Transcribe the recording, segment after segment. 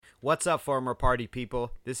What's up, former party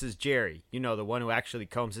people? This is Jerry, you know, the one who actually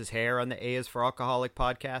combs his hair on the A is for Alcoholic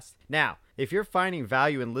podcast. Now, if you're finding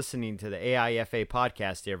value in listening to the AIFA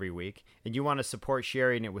podcast every week and you want to support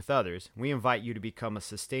sharing it with others, we invite you to become a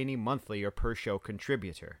sustaining monthly or per show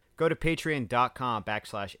contributor. Go to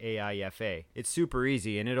patreon.com/AIFA. It's super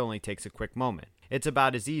easy and it only takes a quick moment. It's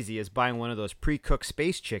about as easy as buying one of those pre-cooked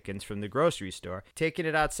space chickens from the grocery store, taking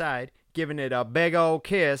it outside, giving it a big old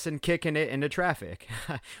kiss, and kicking it into traffic.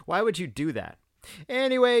 Why would you do that?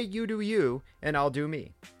 Anyway, you do you, and I'll do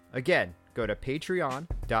me. Again, go to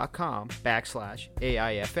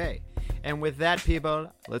patreon.com/AIFA. And with that,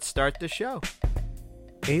 people, let's start the show.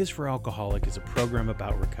 A is for Alcoholic is a program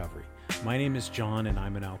about recovery. My name is John, and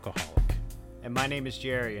I'm an alcoholic. And my name is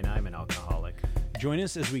Jerry, and I'm an alcoholic. Join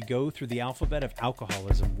us as we go through the alphabet of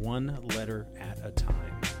alcoholism, one letter at a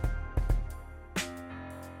time.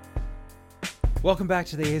 Welcome back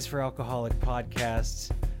to the A is for Alcoholic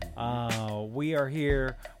podcast. We are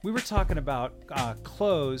here. We were talking about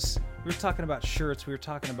clothes. We were talking about shirts. We were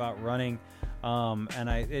talking about running. And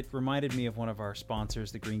it reminded me of one of our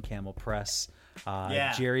sponsors, the Green Camel Press.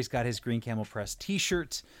 Jerry's got his Green Camel Press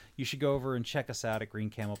t-shirt. You should go over and check us out at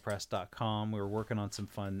greencamelpress.com. We were working on some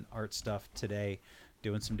fun art stuff today,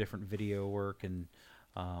 doing some different video work and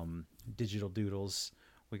digital doodles.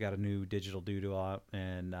 We got a new digital doodle out,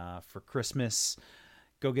 and for Christmas,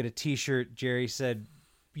 go get a t-shirt. Jerry said,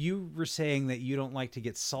 you were saying that you don't like to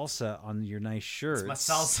get salsa on your nice shirts. It's my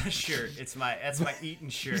salsa shirt. That's my eating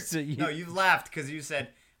shirt. No, you laughed because I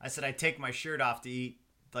said I take my shirt off to eat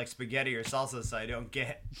like spaghetti or salsa so I don't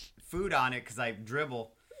get food on it because I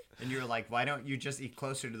dribble. And you were like, why don't you just eat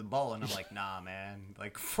closer to the bowl? And I'm like, nah, man.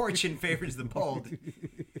 Like, fortune favors the bold.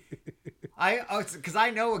 Because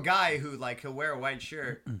I know a guy who, like, he'll wear a white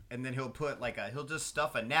shirt and then he'll put, like, he'll just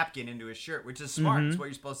stuff a napkin into his shirt, which is smart. Mm-hmm. It's what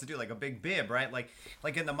you're supposed to do, like a big bib, right? Like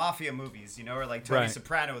in the mafia movies, you know, or like Tony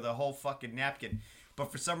Soprano with a whole fucking napkin.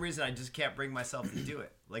 But for some reason, I just can't bring myself to do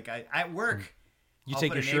it. Like, at work, You I'll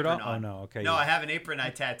take put your an shirt apron off? on. Oh, no. Okay. No, I have an apron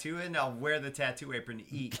I tattoo in. I'll wear the tattoo apron to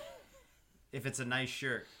eat if it's a nice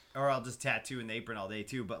shirt. Or I'll just tattoo in the apron all day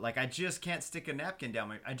too. But like, I just can't stick a napkin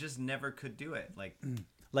down I just never could do it. Like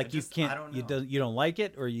you can't. I don't know. You don't like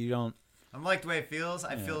it, or you don't. I'm like the way it feels.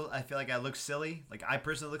 I feel like I look silly. Like, I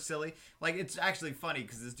personally look silly. Like, it's actually funny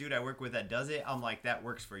because this dude I work with that does it, I'm like, that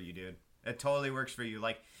works for you, dude. It totally works for you.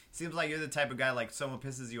 Like, seems like you're the type of guy, like, someone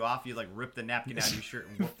pisses you off, you like rip the napkin out of your shirt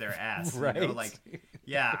and whoop their ass. Right. You know? Like,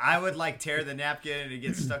 yeah, I would like tear the napkin and it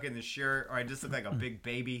gets stuck in the shirt, or I just look like a big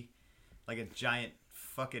baby, like a giant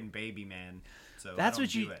fucking baby man. So That's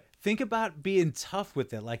what you think about, being tough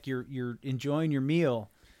with it. Like, you're enjoying your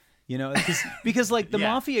meal, you know, because like the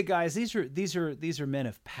mafia guys, these are men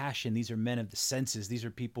of passion. These are men of the senses. These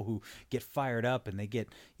are people who get fired up and they get,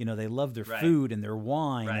 you know, they love their food and their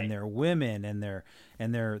wine and their women and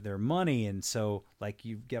their money. And so, like,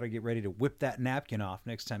 you've got to get ready to whip that napkin off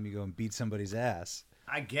next time you go and beat somebody's ass.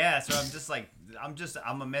 I guess. Or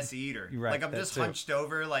I'm a messy eater. Right, like, I'm just hunched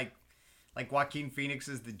over, like Joaquin Phoenix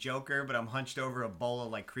is the Joker, but I'm hunched over a bowl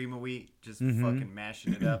of like cream of wheat, just fucking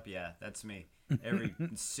mashing it up. Yeah, that's me. Every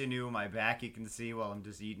sinew in my back you can see while I'm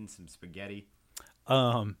just eating some spaghetti.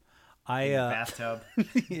 In the bathtub.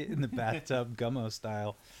 In the bathtub, Gummo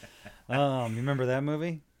style. You remember that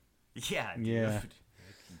movie? Yeah, dude.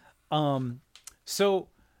 Yeah. So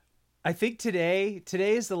I think today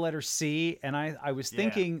is the letter C, and I was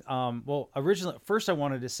thinking, originally, first I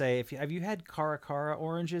wanted to say, have you had Cara Cara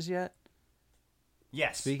oranges yet?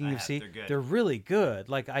 Yes. Speaking of C, they're really good.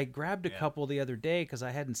 Like, I grabbed a couple the other day because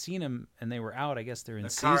I hadn't seen them and they were out. I guess they're in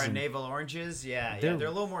season. The Cara Navel oranges, they're a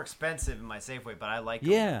little more expensive in my Safeway, but I like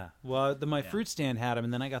them. Yeah, well, my fruit stand had them,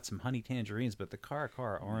 and then I got some honey tangerines. But the Cara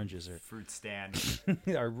Cara oranges fruit stand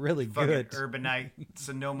are really fucking good. Urbanite,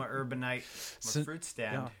 Sonoma Urbanite, fruit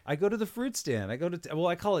stand. Yeah, I go to the fruit stand. I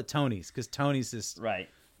call it Tony's because Tony's this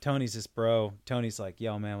Tony's this bro. Tony's like,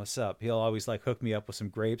 yo, man, what's up? He'll always like hook me up with some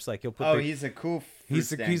grapes. Like, he'll put. He's a cool fruit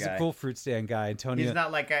stand he's guy. A cool fruit stand guy. And Tony, he's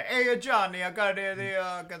not like, hey, Johnny, I got the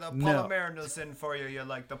Palomarinus in for you. You're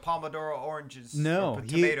like the Pomodoro oranges. No,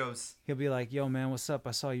 tomatoes. He'll be like, yo, man, what's up?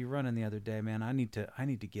 I saw you running the other day, man. I need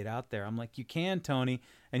to get out there. I'm like, you can, Tony.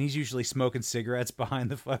 And he's usually smoking cigarettes behind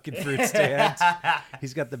the fucking fruit stand.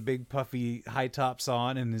 He's got the big puffy high tops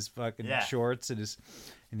on and his fucking shorts and his.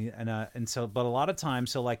 But a lot of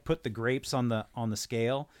times he'll like put the grapes on the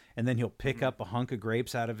scale, and then he'll pick up a hunk of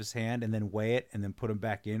grapes out of his hand and then weigh it and then put them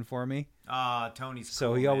back in for me. Tony's cool,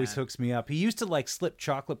 so he always hooks me up. He used to like slip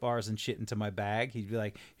chocolate bars and shit into my bag. He'd be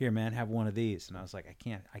like, "Here, man, have one of these." And I was like,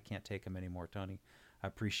 "I can't take them anymore, Tony. I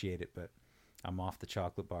appreciate it, but I'm off the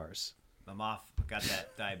chocolate bars. I'm off. Got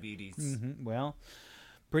that diabetes." Well,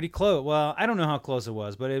 Pretty close. Well, I don't know how close it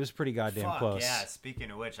was, but it was pretty goddamn Fuck, close. yeah. Speaking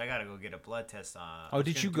of which, I gotta go get a blood test on. Oh,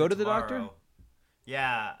 did you go to the doctor?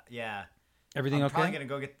 Yeah. Everything I'm okay? probably gonna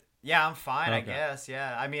go get. Yeah, I'm fine. I Okay. guess.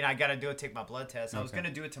 Yeah. I mean, I gotta take my blood test. I was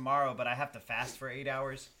gonna do it tomorrow, but I have to fast for 8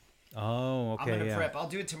 hours. Oh, I'm okay. gonna Yeah. prep. I'll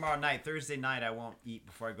do it tomorrow night. Thursday night, I won't eat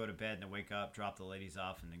before I go to bed, and then wake up, drop the ladies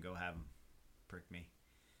off, and then go have them prick me,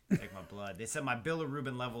 take my blood. They said my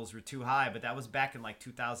bilirubin levels were too high, but that was back in like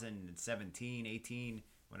 2017, 18,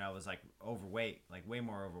 when I was like overweight, like way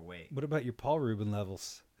more overweight. What about your Paul Rubin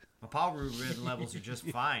levels? My bilirubin levels are just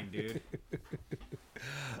fine, dude.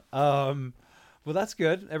 Well, that's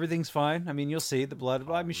good. Everything's fine. I mean, you'll see the blood.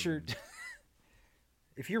 I'm sure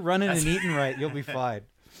if you're running and eating right, you'll be fine.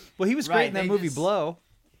 Well, he was great in that movie Blow.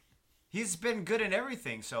 He's been good in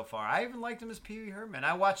everything so far. I even liked him as Pee Wee Herman.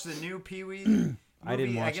 I watched the new Pee Wee movie. I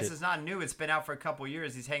didn't watch I guess it. it's not new. It's been out for a couple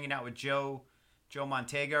years. He's hanging out with Joe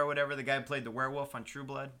Montega or whatever, the guy who played the werewolf on True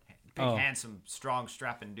Blood. Big, handsome, strong,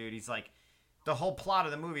 strapping dude. He's like, the whole plot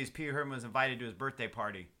of the movie is Pee Wee Herman was invited to his birthday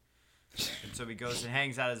party. And so he goes and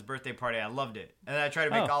hangs out at his birthday party. I loved it. And then I tried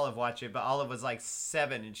to make Olive watch it, but Olive was like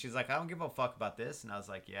 7, and she's like, I don't give a fuck about this. And I was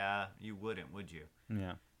like, yeah, you wouldn't, would you?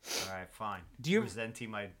 Yeah. All right, fine. Do you resenting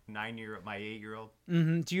my 8-year-old?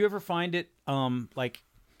 Mm-hmm. Do you ever find it like,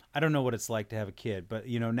 I don't know what it's like to have a kid, but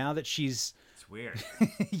you know, now that she's It's weird.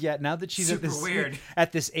 yeah, now that she's Super weird.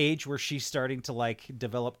 at this age where she's starting to like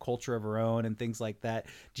develop culture of her own and things like that.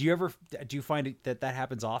 Do you find it that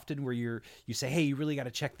happens often where you say, hey, you really got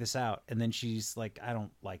to check this out, and then she's like, I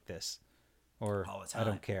don't like this, or All the time. I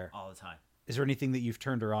don't care. All the time. Is there anything that you've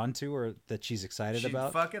turned her on to or that she's excited She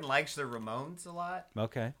about? fucking likes the Ramones a lot.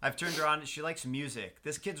 Okay. I've turned her on. She likes music.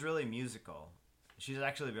 This kid's really musical. She's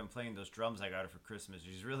actually been playing those drums I got her for Christmas.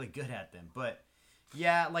 She's really good at them. But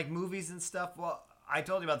yeah, like movies and stuff. Well, I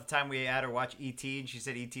told you about the time we had her watch E.T. and she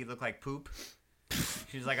said E.T. looked like poop.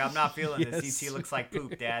 She's like, I'm not feeling Yes. this. E.T. looks like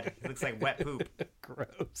poop, Dad. It looks like wet poop.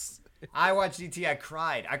 Gross. I watched E.T. I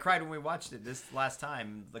cried. I cried when we watched it this last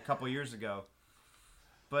time, a couple years ago.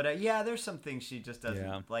 But yeah, there's some things she just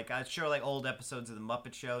doesn't like. I show her like old episodes of the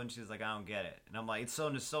Muppet Show, and she's like, I don't get it. And I'm like, it's so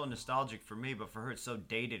nostalgic for me, but for her, it's so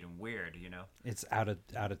dated and weird, you know? It's out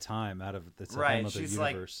of time, out of it's a Right, whole other she's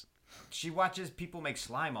universe. She watches people make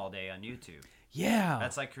slime all day on YouTube. Yeah,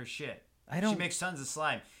 That's like her shit. I don't- She makes tons of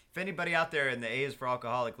slime. If anybody out there in the A is for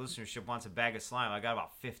Alcoholic listenership wants a bag of slime, I got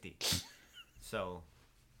about 50. So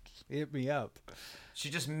hit me up. she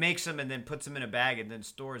just makes them and then puts them in a bag and then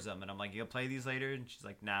stores them. And I'm like, you'll play these later? And she's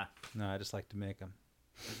like, nah, No, I just like to make them.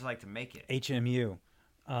 I just like to make it. HMU,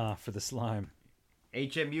 for the slime.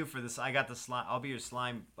 HMU for this. I got the slime. I'll be your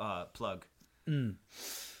slime plug.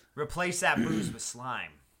 Replace that booze with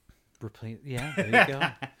slime. Yeah, there you go.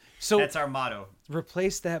 So That's our motto.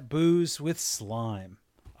 replace that booze with slime.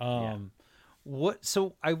 What?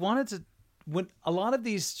 So I wanted to. When a lot of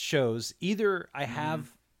these shows, either I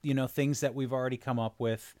have things that we've already come up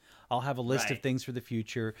with. I'll have a list of Right. things for the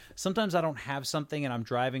future. Sometimes I don't have something, and I'm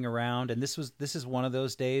driving around, and this is one of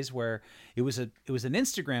those days where it was an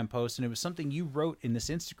Instagram post, and it was something you wrote in this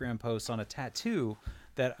Instagram post on a tattoo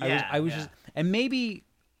that I was just, and maybe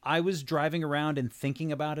I was driving around and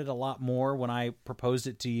thinking about it a lot more when I proposed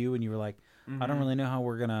it to you, and you were like, I don't really know how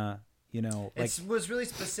we're gonna, like, It was really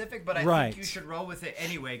specific, but I Right. think you should roll with it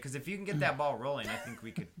anyway, because if you can get that ball rolling, I think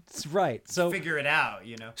we could right. So figure it out,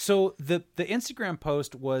 you know? So the Instagram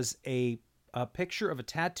post was a picture of a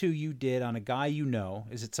tattoo you did on a guy you know.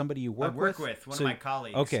 Is it somebody you work with? One of my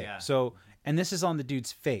colleagues. Okay, Yeah. so and this is on the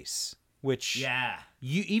dude's face, which Yeah.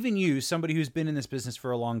 you, somebody who's been in this business for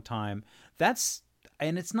a long time,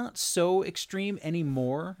 and it's not so extreme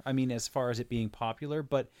anymore. I mean, as far as it being popular,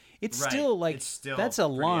 but it's Right. still like It's still that's a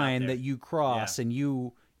pretty out line there. that you cross, Yeah. and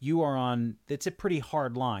you are on. It's a pretty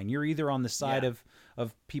hard line. You're either on the side Yeah.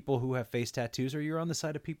 of people who have face tattoos, or you're on the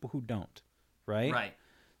side of people who don't. Right. Right.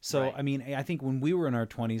 So, Right. I mean, I think when we were in our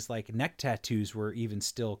 20s, like neck tattoos were even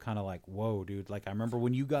still kind of like, whoa, dude. Like, I remember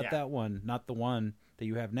when you got Yeah. that one, not the one that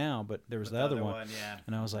you have now, but there was the other one. Yeah.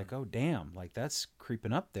 And I was like, oh, damn, like that's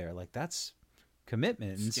creeping up there. Like, that's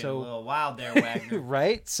commitment. And It's getting a so, little wild there, Wagner.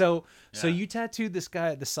 right? So Yeah. you tattooed this guy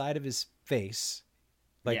at the side of his face.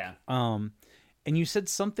 Like, Yeah. and you said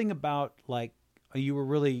something about like, you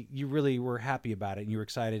really were happy about it and you were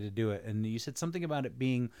excited to do it. And you said something about it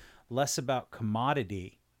being less about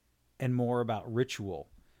commodity and more about ritual.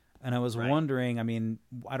 And I was Right. wondering, I mean,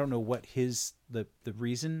 I don't know what the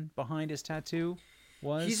reason behind his tattoo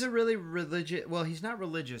was. He's a really religious. Well, he's not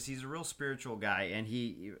religious. He's a real spiritual guy, and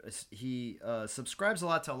he subscribes a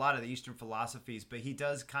lot to a lot of the Eastern philosophies. But he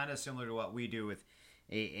does kind of similar to what we do with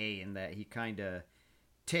AA, in that he kind of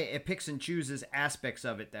it picks and chooses aspects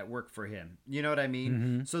of it that work for him. You know what I mean?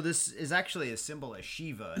 Mm-hmm. So this is actually a symbol of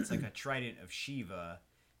Shiva. It's like a trident of Shiva,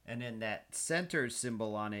 and then that center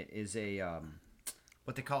symbol on it is a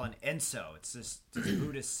what they call an enso. It's this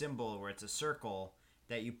Buddhist symbol where it's a circle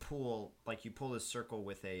that you pull this circle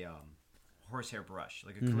with a horsehair brush,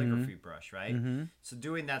 like a calligraphy brush, right? So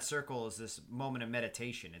doing that circle is this moment of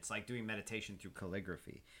meditation. It's like doing meditation through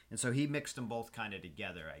calligraphy. And so he mixed them both kind of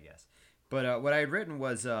together, I guess. But what I had written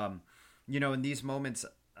was, in these moments,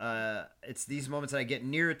 it's these moments that I get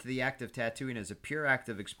nearer to the act of tattooing as a pure act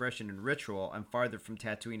of expression and ritual. I'm farther from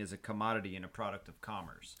tattooing as a commodity and a product of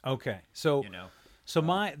commerce. Okay. So,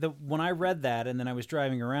 when I read that, and then I was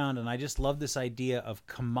driving around, and I just love this idea of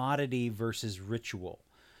commodity versus ritual.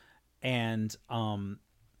 And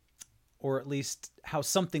or at least how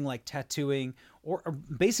something like tattooing or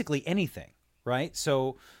basically anything, right?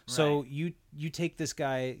 So you take this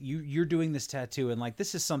guy, you're doing this tattoo, and like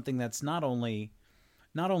this is something that's not only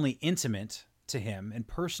intimate to him and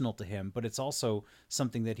personal to him, but it's also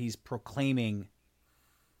something that he's proclaiming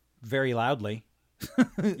very loudly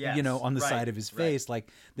Yes, on the side of his face. Like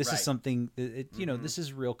this is something this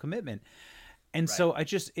is real commitment. And so it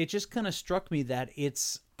just kind of struck me that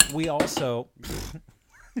we also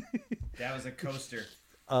that was a coaster.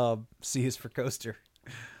 C is for coaster.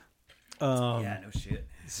 Yeah, no shit.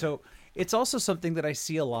 So it's also something that I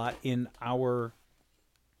see a lot in our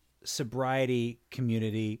sobriety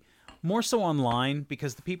community, more so online,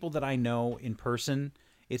 because the people that I know in person,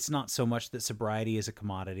 it's not so much that sobriety is a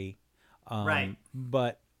commodity, right?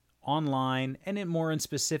 But online and more in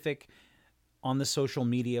specific on the social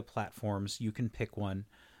media platforms, you can pick one.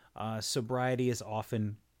 Sobriety is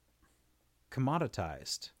often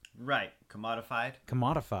commoditized, right?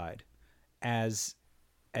 Commodified as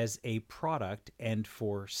a product and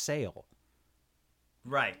for sale,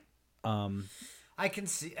 right? I can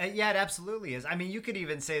see. Yeah, it absolutely is. I mean, you could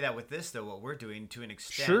even say that with this, though. What we're doing, to an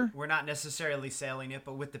extent, sure. We're not necessarily selling it,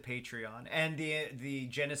 but with the Patreon, and the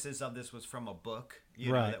genesis of this was from a book,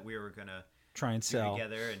 that we were gonna try and sell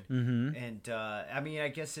together, and I mean, I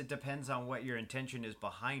guess it depends on what your intention is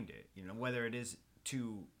behind it. Whether it is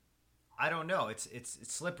to, I don't know. It's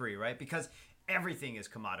slippery, right? Because everything is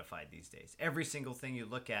commodified these days. Every single thing you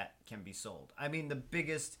look at can be sold. I mean,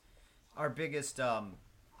 our biggest.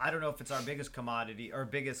 I don't know if it's our biggest commodity or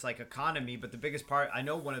biggest economy, but the biggest part, I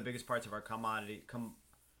know one of the biggest parts of our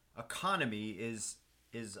economy is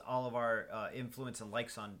all of our influence and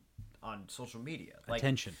likes on social media.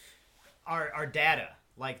 Attention. Our data,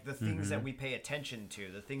 like the things that we pay attention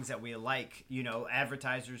to, the things that we like,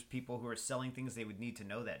 advertisers, people who are selling things, they would need to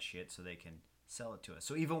know that shit so they can sell it to us.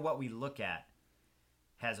 So even what we look at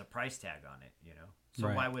has a price tag on it, So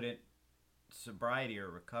right. Why would it sobriety or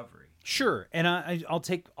recovery? Sure. And I'll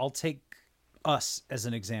take us as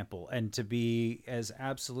an example, and to be as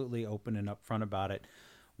absolutely open and upfront about it.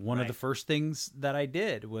 One of the first things that I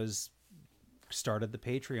did was started the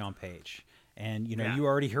Patreon page. And, you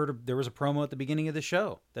already heard there was a promo at the beginning of the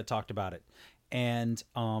show that talked about it. And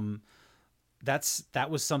that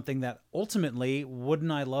was something that ultimately,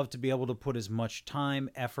 wouldn't I love to be able to put as much time,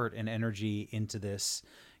 effort, and energy into this?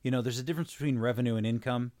 There's a difference between revenue and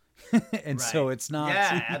income. And so it's not.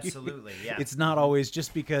 Yeah, absolutely. Yeah. It's not always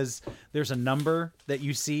just because there's a number that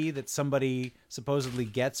you see that somebody supposedly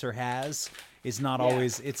gets or has is not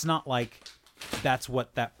always. It's not like that's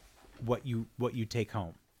what you take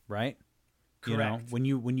home, right? Correct. When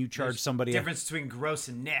you charge somebody difference between gross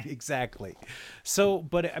and net. Exactly. So,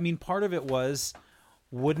 but I mean, part of it was,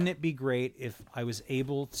 wouldn't it be great if I was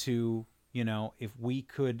able to, if we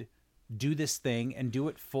could do this thing and do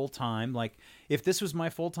it full time? Like if this was my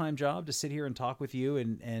full-time job to sit here and talk with you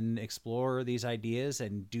and explore these ideas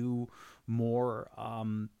and do more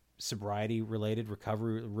sobriety related,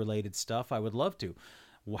 recovery related stuff, I would love to.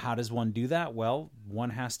 Well, how does one do that? Well,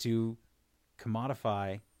 one has to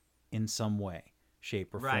commodify in some way,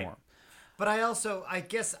 shape, or form. But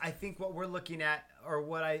I think what we're looking at, or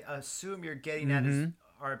what I assume you're getting at, is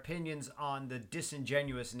our opinions on the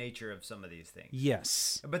disingenuous nature of some of these things.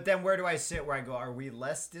 Yes. But then where do I sit where I go, are we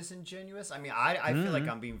less disingenuous? I mean, I feel like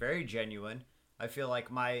I'm being very genuine. I feel like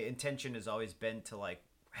my intention has always been to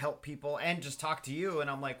help people and just talk to you. And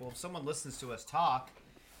I'm like, well, if someone listens to us talk,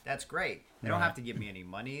 that's great. They don't have to give me any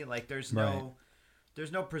money. Like there's no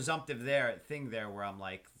presumptive thing there where I'm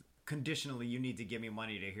like, conditionally, you need to give me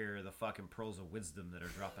money to hear the fucking pearls of wisdom that are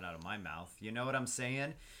dropping out of my mouth. You know what I'm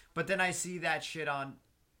saying? But then I see that shit on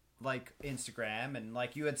Instagram, and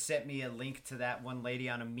you had sent me a link to that one lady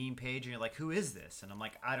on a meme page, and you're like, who is this? And I'm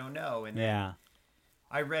like, I don't know. And then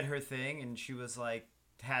I read her thing, and she was like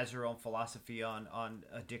has her own philosophy on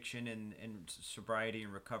addiction and sobriety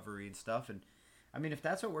and recovery and stuff. And I mean, if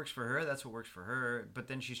that's what works for her, that's what works for her. But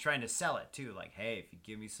then she's trying to sell it too. Like, hey, if you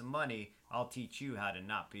give me some money, I'll teach you how to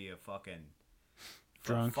not be a fucking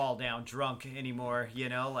Drunk. fall down drunk anymore. You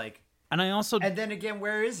know, like. And I also. And then again,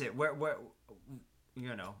 where is it? Where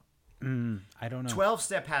you know. I don't know.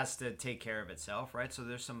 12-step has to take care of itself, right? So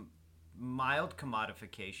there's some mild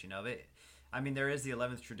commodification of it. I mean, there is the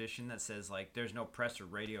 11th tradition that says, like, there's no press or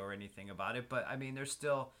radio or anything about it. But, I mean, there's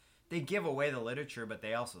still... They give away the literature, but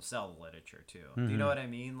they also sell the literature, too. Do you know what I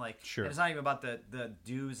mean? Like, Sure. It's not even about the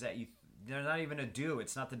dues that you... They're not even a due.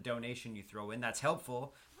 It's not the donation you throw in. That's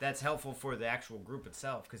helpful. That's helpful for the actual group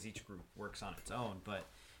itself because each group works on its own. But,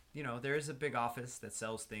 you know, there is a big office that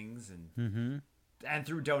sells things and... And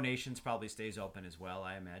through donations probably stays open as well,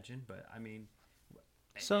 I imagine. But, I mean...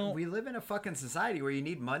 So we live in a fucking society where you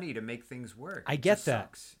need money to make things work. I get that.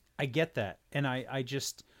 Sucks. I get that. And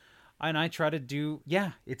I try to do,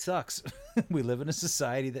 yeah, it sucks. We live in a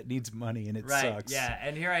society that needs money and it sucks. Yeah.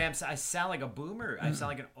 And here I am. I sound like a boomer. I sound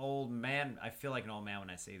like an old man. I feel like an old man when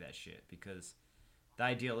I say that shit because the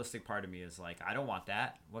idealistic part of me is like, I don't want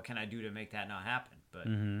that. What can I do to make that not happen? But,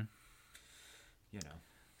 you know.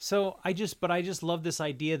 So I just love this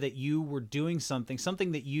idea that you were doing something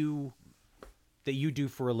that you do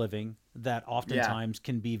for a living that oftentimes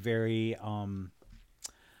can be very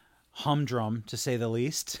humdrum, to say the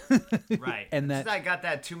least. Right. And that I got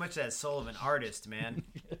that too much of that soul of an artist, man.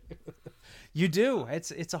 You do.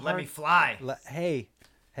 It's a hard... Let me fly. Hey.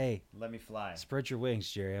 Let me fly. Spread your wings,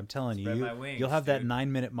 Jerry. I'm telling Spread my wings, you'll have that dude.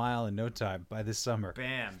 9-minute mile in no time by this summer.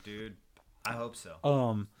 Bam, dude. I hope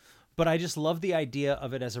so. But I just love the idea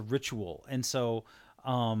of it as a ritual. And so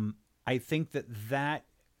I think that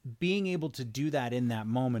being able to do that in that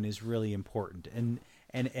moment is really important. And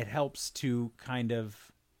it helps to kind of,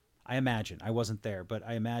 I imagine, I wasn't there, but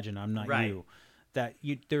I imagine I'm not right. you, that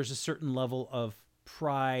there's a certain level of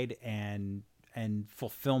pride and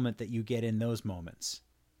fulfillment that you get in those moments.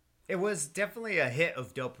 It was definitely a hit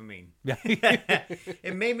of dopamine.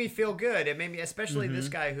 It made me feel good. It made me, especially this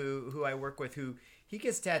guy who I work with, who he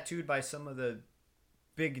gets tattooed by some of the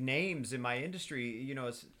big names in my industry. You know,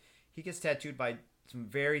 he gets tattooed by some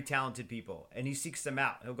very talented people, and he seeks them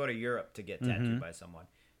out. He'll go to Europe to get tattooed by someone,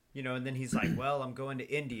 you know, and then he's like, well, I'm going to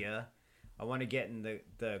India. I want to get in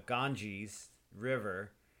the Ganges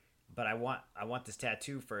River, but I want this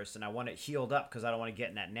tattoo first, and I want it healed up because I don't want to get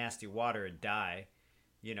in that nasty water and die,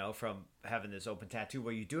 you know, from having this open tattoo.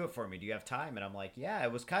 Will you do it for me? Do you have time? And I'm like, yeah,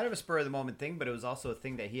 it was kind of a spur of the moment thing, but it was also a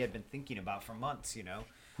thing that he had been thinking about for months, you know?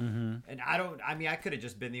 And I could have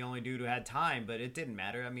just been the only dude who had time, but it didn't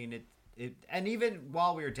matter. I mean, and even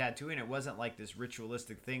while we were tattooing, it wasn't like this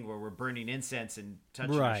ritualistic thing where we're burning incense and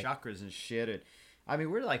touching our chakras and shit. And I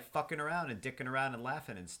mean, we're like fucking around and dicking around and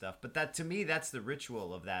laughing and stuff. But that, to me, that's the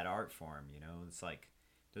ritual of that art form, you know? It's like,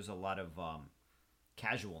 there's a lot of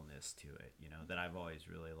casualness to it, you know, that I've always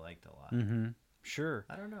really liked a lot. Sure.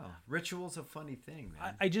 I don't know. Ritual's a funny thing,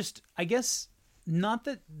 man. I guess not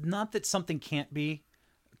that something can't be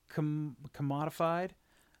commodified,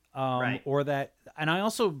 right. Or that, and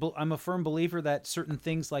I'm a firm believer that certain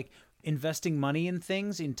things like investing money in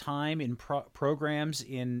things, in time, in programs,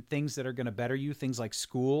 in things that are going to better you, things like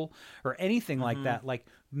school or anything like that, like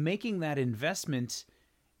making that investment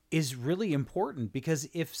is really important. Because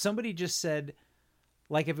if somebody just said,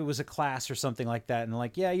 like if it was a class or something like that, and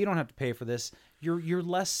like, yeah, you don't have to pay for this, you're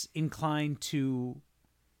less inclined to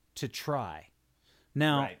try.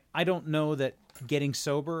 Now, right. I don't know that getting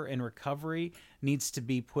sober and recovery needs to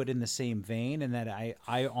be put in the same vein, and that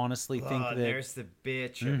I honestly think that there's the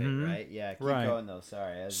bitch of it, right? Yeah, keep going though.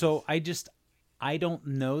 Sorry. I don't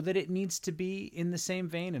know that it needs to be in the same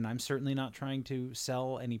vein, and I'm certainly not trying to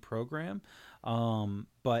sell any program,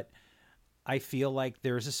 but I feel like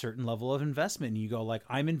there's a certain level of investment, and you go like,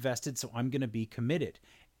 I'm invested, so I'm going to be committed.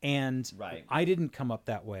 And right. I didn't come up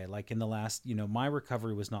that way. Like in the last, you know, my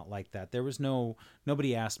recovery was not like that. There was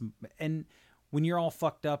nobody asked. And when you're all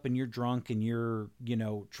fucked up and you're drunk and you're, you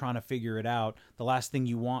know, trying to figure it out, the last thing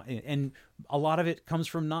you want, and a lot of it comes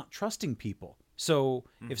from not trusting people. So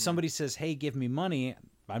if somebody says, hey, give me money,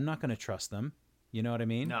 I'm not going to trust them. You know what I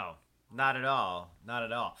mean? No, not at all. Not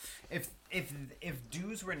at all. If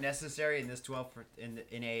dues were necessary in this in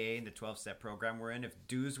AA, in the 12-step program we're in, if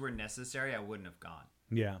dues were necessary, I wouldn't have gone.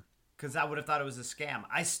 Yeah. Because I would have thought it was a scam.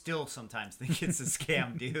 I still sometimes think it's a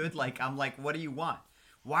scam, dude. Like, I'm like, what do you want?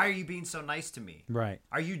 Why are you being so nice to me? Right.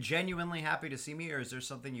 Are you genuinely happy to see me, or is there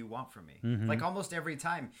something you want from me? Like, almost every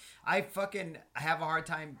time. I fucking have a hard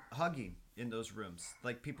time hugging in those rooms.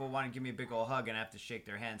 Like, people want to give me a big old hug, and I have to shake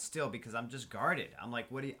their hand still because I'm just guarded. I'm like,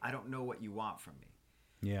 I don't know what you want from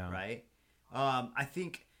me. Yeah. Right. I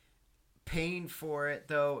think paying for it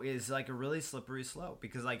though is like a really slippery slope,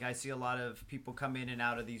 because like I see a lot of people come in and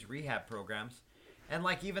out of these rehab programs, and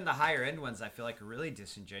like even the higher end ones I feel like are really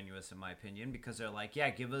disingenuous in my opinion, because they're like, yeah,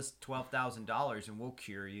 give us $12,000 and we'll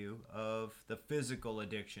cure you of the physical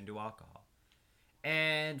addiction to alcohol,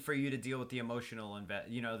 and for you to deal with the emotional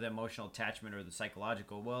the emotional attachment or the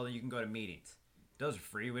psychological, well, you can go to meetings. Those are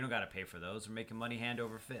free. We don't got to pay for those. We're making money hand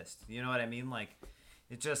over fist. You know what I mean? Like,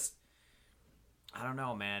 it just, I don't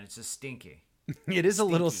know, man. It's just stinky. It is a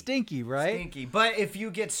little stinky, right? Stinky. But if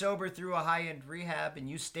you get sober through a high-end rehab and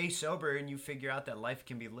you stay sober and you figure out that life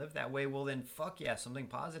can be lived that way, well, then fuck yeah, something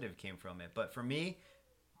positive came from it. But for me,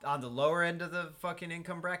 on the lower end of the fucking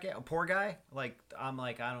income bracket, a poor guy, like, I'm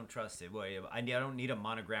like, I don't trust it. Boy, I don't need a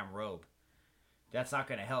monogram robe. That's not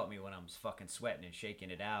going to help me when I'm fucking sweating and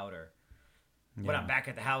shaking it out, or when I'm back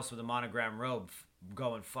at the house with a monogram robe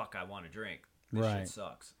going, fuck, I want to drink. This shit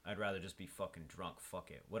sucks. I'd rather just be fucking drunk. Fuck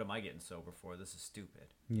it. What am I getting sober for? This is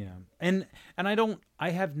stupid. Yeah. And I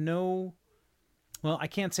have no, well, I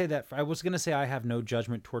can't say that. I was going to say I have no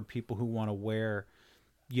judgment toward people who want to wear,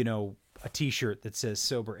 a t-shirt that says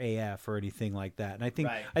sober AF or anything like that. And I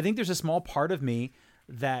think there's a small part of me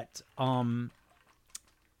that,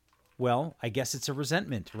 well, I guess it's a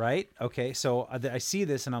resentment, right? Okay, so I see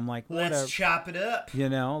this and I'm like, let's chop it up.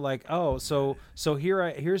 Like, oh, so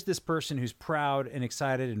here's this person who's proud and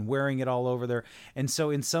excited and wearing it all over there. And so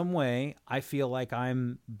in some way, I feel like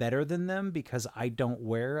I'm better than them because I don't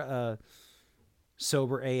wear a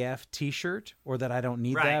sober AF t-shirt, or that I don't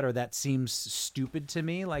need that, or that seems stupid to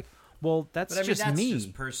me. Like, well, that's just me. That's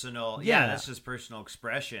just personal. Yeah, that's just personal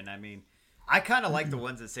expression. I mean, I kind of like the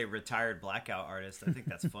ones that say retired blackout artist. I think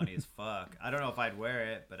that's funny as fuck. I don't know if I'd wear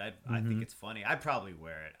it, but I think it's funny. I'd probably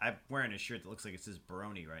wear it. I'm wearing a shirt that looks like it says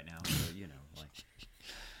Baroni right now. So,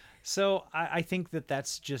 So I think that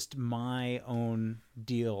that's just my own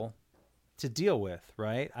deal to deal with,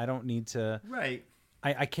 right? I don't need to. Right.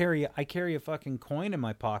 I carry a fucking coin in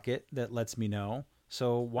my pocket that lets me know.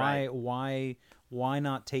 So why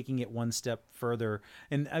not taking it one step further?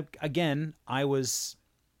 And again, I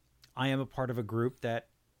am a part of a group that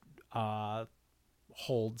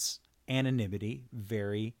holds anonymity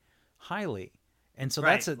very highly, and so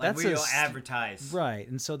that's we don't advertise, right?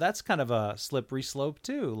 And so that's kind of a slippery slope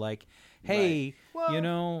too. Like, hey,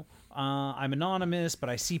 I'm anonymous, but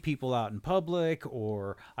I see people out in public,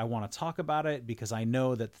 or I want to talk about it because I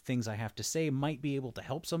know that the things I have to say might be able to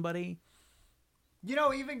help somebody.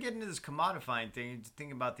 Even getting to this commodifying thing,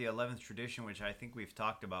 think about the 11th tradition, which I think we've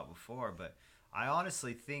talked about before, but I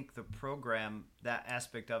honestly think the program, that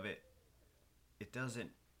aspect of it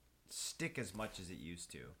doesn't stick as much as it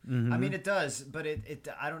used to. Mm-hmm. I mean, it does, but it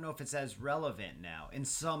I don't know if it's as relevant now in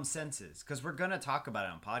some senses, because we're going to talk about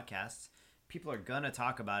it on podcasts. People are going to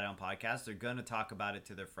talk about it on podcasts. They're going to talk about it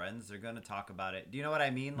to their friends. They're going to talk about it. Do you know what I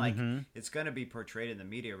mean? Like, it's going to be portrayed in the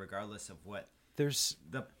media regardless of what there's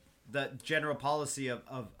the general policy of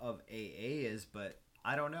AA is, but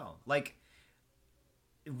I don't know. Like,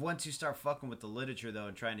 once you start fucking with the literature though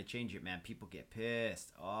and trying to change it, man, people get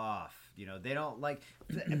pissed off. They don't like,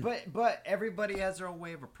 but everybody has their own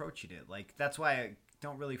way of approaching it. Like, that's why I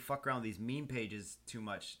don't really fuck around with these meme pages too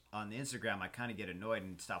much on the Instagram. I kind of get annoyed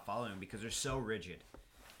and stop following them because they're so rigid.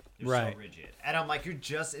 So rigid. And I'm like,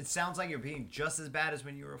 it sounds like you're being just as bad as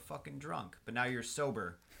when you were fucking drunk, but now you're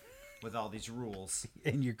sober with all these rules.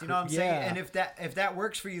 And you know what I'm saying? And if that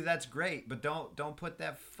works for you, that's great. But don't put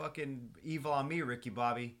that fucking evil on me, Ricky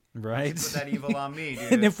Bobby. Right. Put that evil on me,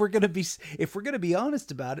 dude. And if we're gonna be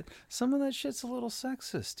honest about it, some of that shit's a little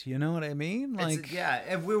sexist. You know what I mean? Like,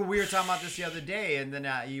 and we were talking about this the other day, and then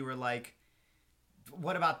you were like,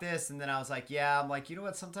 "What about this?" And then I was like, "Yeah." I'm like, you know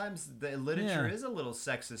what? Sometimes the literature is a little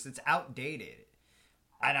sexist. It's outdated.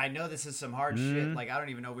 And I know this is some hard shit. Like, I don't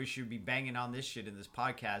even know we should be banging on this shit in this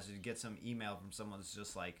podcast to get some email from someone that's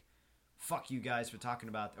just like, fuck you guys for talking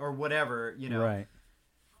about, or whatever, Right.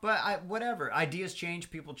 But whatever. Ideas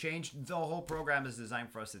change. People change. The whole program is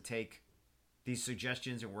designed for us to take these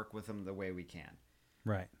suggestions and work with them the way we can.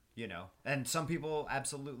 Right. And some people,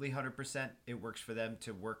 absolutely 100%, it works for them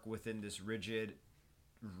to work within this rigid,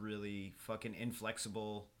 really fucking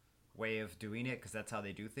inflexible way of doing it, because that's how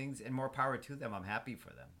they do things, and more power to them. I'm happy for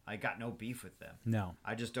them. I got no beef with them. No,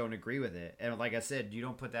 I just don't agree with it. And like I said, you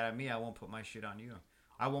don't put that on me, I won't put my shit on you.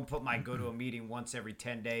 I won't put my go to a meeting once every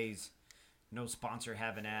 10 days, no sponsor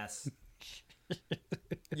having ass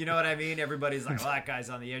You know what I mean? Everybody's like, well, that guy's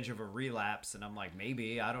on the edge of a relapse. And I'm like,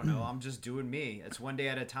 maybe. I don't know. I'm just doing me. It's one day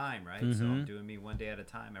at a time, right? So I'm doing me one day at a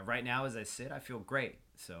time. And right now, as I sit, I feel great.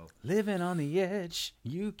 So living on the edge,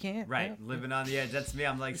 you can't. Right, living on the edge. That's me.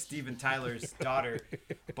 I'm like Steven Tyler's daughter,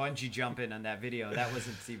 bungee jumping on that video. That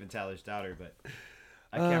wasn't Steven Tyler's daughter, but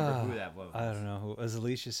I can't remember who that was. I don't know. Who was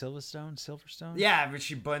Alicia Silverstone? Yeah, but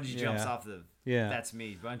she bungee jumps off the. Yeah, that's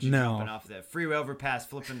me. Bungee jumping off the freeway overpass,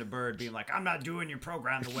 flipping the bird, being like, "I'm not doing your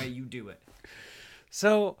program the way you do it."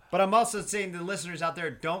 So, but I'm also saying to the listeners out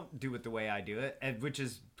there, don't do it the way I do it, which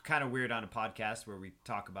is kind of weird on a podcast where we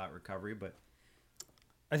talk about recovery, but.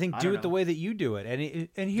 I think do it the way that you do it,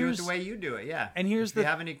 and here's do it the way you do it, yeah. And here's if you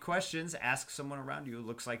have any questions, ask someone around you. It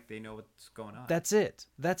looks like they know what's going on. That's it.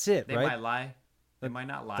 They right? Might lie. They might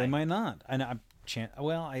not lie. They might not. And I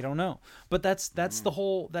don't know. But that's the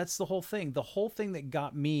whole thing. The whole thing that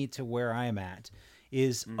got me to where I'm at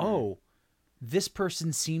is this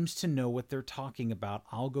person seems to know what they're talking about.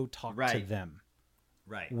 I'll go talk to them.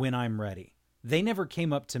 Right. When I'm ready. They never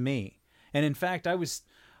came up to me, and in fact,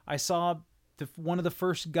 I saw. One of the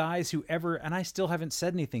first guys who ever, and I still haven't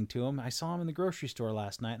said anything to him. I saw him in the grocery store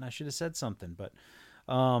last night, and I should have said something, but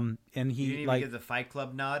and he you didn't even give the Fight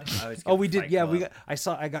Club nod. We did. Yeah, I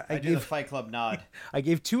gave the Fight Club nod. I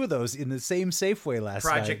gave 2 of those in the same Safeway last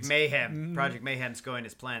night. Project Mayhem. Mm-hmm. Project Mayhem's going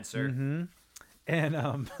as planned, sir. Mm-hmm.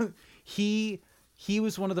 And he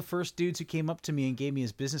was one of the first dudes who came up to me and gave me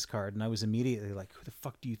his business card, and I was immediately like, "Who the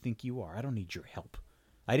fuck do you think you are? I don't need your help."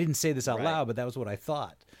 I didn't say this out loud, but that was what I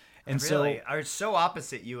thought. And really? Are so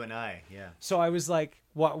opposite, you and I. Yeah. So I was like,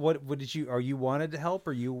 what did you, are you wanted to help,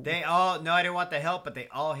 or you? They all, no, I didn't want the help, but they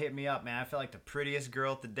all hit me up, man. I felt like the prettiest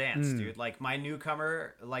girl at the dance, dude. Like my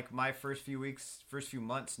newcomer, like my first few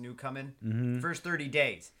months, first 30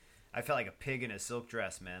 days, I felt like a pig in a silk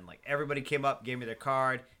dress, man. Like everybody came up, gave me their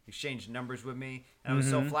card, exchanged numbers with me. And I was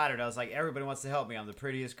so flattered. I was like, everybody wants to help me. I'm the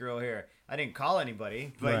prettiest girl here. I didn't call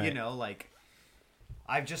anybody, but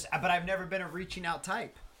I've never been a reaching out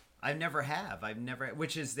type. I never have.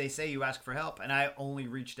 Which is, they say you ask for help, and I only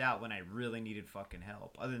reached out when I really needed fucking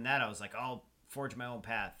help. Other than that, I was like, I'll forge my own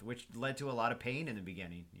path, which led to a lot of pain in the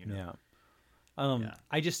beginning, you know? Yeah.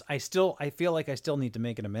 I feel like I still need to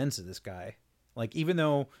make an amends to this guy. Like, even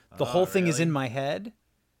though the whole thing is in my head,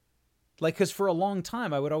 like, because for a long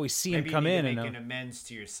time I would always see him come in and make an amends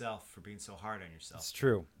to yourself for being so hard on yourself.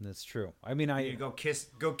 That's true. I mean, you go kiss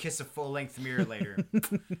a full length mirror later.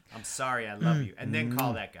 I'm sorry, I love you, and then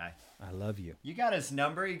call that guy. I love you. You got his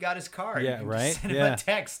number, you got his card. Yeah, right. Send him a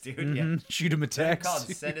text, dude. Yeah. Shoot him a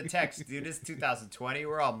text. Send a text, dude. It's 2020.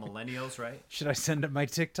 We're all millennials, right? Should I send him my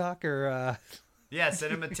TikTok or? Yeah,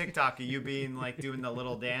 send him a TikTok of you being like doing the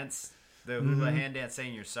little dance, the hula hand dance,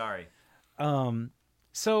 saying you're sorry.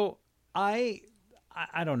 So. I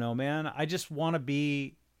don't know, man. I just want to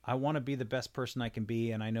be the best person I can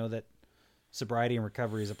be. And I know that sobriety and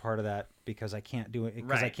recovery is a part of that, because I can't do it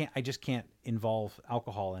because I just can't involve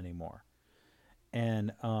alcohol anymore.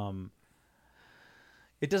 And,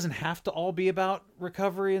 it doesn't have to all be about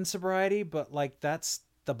recovery and sobriety, but like, that's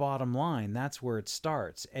the bottom line. That's where it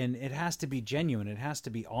starts. And it has to be genuine. It has to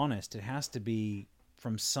be honest. It has to be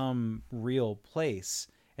from some real place.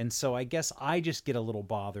 And so I guess I just get a little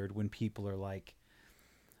bothered when people are like,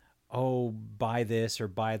 oh, buy this or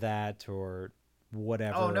buy that or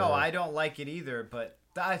whatever. Oh, no, I don't like it either. But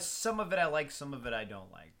some of it I like, some of it I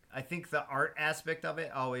don't like. I think the art aspect of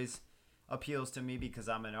it always appeals to me because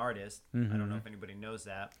I'm an artist. I don't know if anybody knows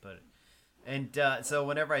that. So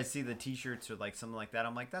whenever I see the T-shirts or like something like that,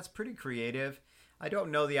 I'm like, that's pretty creative. I don't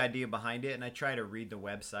know the idea behind it, and I try to read the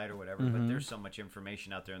website or whatever, but there's so much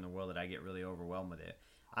information out there in the world that I get really overwhelmed with it.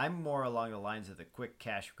 I'm more along the lines of the quick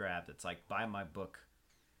cash grab that's like, buy my book.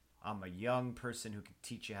 I'm a young person who can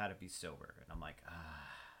teach you how to be sober. And I'm like,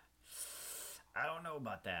 I don't know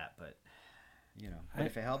about that, but, but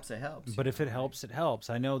if it helps, it helps. But if it helps, it helps.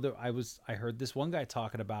 I know that I heard this one guy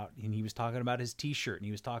talking about, and he was talking about his T-shirt, and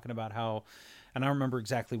he was talking about how, and I don't remember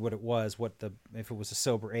exactly what it was, if it was a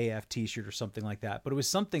sober AF T-shirt or something like that, but it was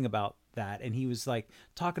something about that. And he was like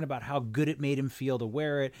talking about how good it made him feel to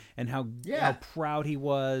wear it, and how proud he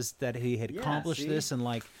was that he had accomplished this. And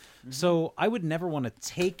like, so I would never want to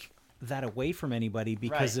take that away from anybody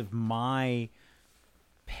because of my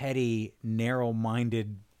petty,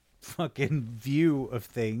 narrow-minded fucking view of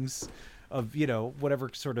things, of whatever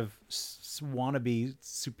sort of wannabe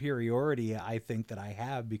superiority I think that I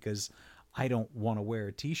have, because I don't want to wear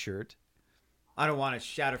a T-shirt. I don't want to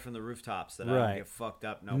shout it from the rooftops that I don't get fucked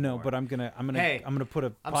up no more. But I'm gonna put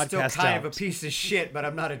a podcast out. I'm still kind of a piece of shit, but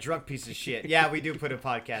I'm not a drunk piece of shit. Yeah, we do put a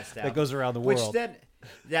podcast out that goes around the world. Which then,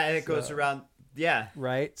 it goes around Yeah.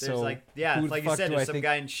 right? There's So like, yeah, who the like you fuck said, do there's I some think-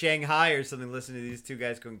 guy in Shanghai or something listening to these two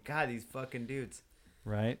guys going, God, these fucking dudes.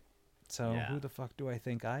 right? So Yeah. who the fuck do I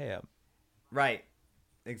think I am? Right.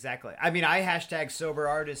 Exactly. I mean, I hashtag sober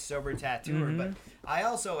artist, sober tattooer, Mm-hmm. but I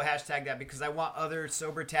also hashtag that because I want other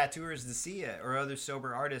sober tattooers to see it, or other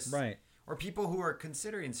sober artists, Right. or people who are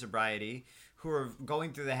considering sobriety, who are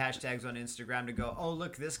going through the hashtags on Instagram to go, oh,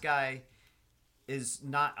 look, this guy is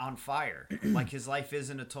not on fire. Like, his life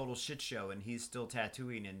isn't a total shit show, and he's still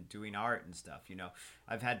tattooing and doing art and stuff. You know,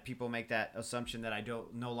 I've had people make that assumption that I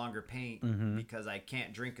don't no longer paint because I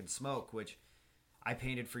can't drink and smoke, which I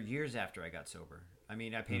painted for years after I got sober. I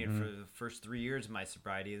mean, I painted for the first 3 years of my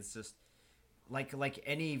sobriety. It's just like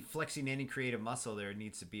any flexing any creative muscle, there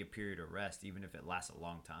needs to be a period of rest, even if it lasts a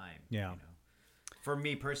long time. Yeah. You know, for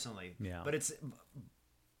me personally. Yeah.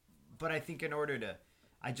 But I think in order to,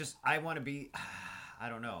 I want to be, I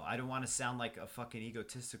don't know. I don't want to sound like a fucking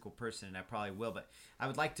egotistical person, and I probably will, but I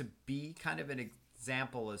would like to be kind of an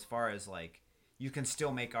example as far as like, you can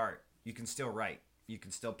still make art, you can still write, you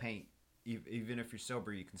can still paint. Even if you're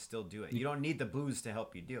sober, you can still do it. You don't need the booze to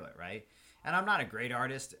help you do it, right? And I'm not a great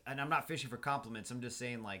artist, and I'm not fishing for compliments. I'm just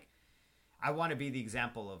saying, like, I want to be the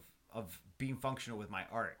example of being functional with my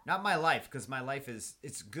art, not my life, because my life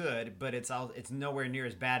it's good, but it's nowhere near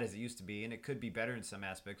as bad as it used to be, and it could be better in some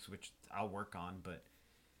aspects, which I'll work on. But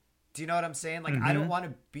do you know what I'm saying? Like, I don't want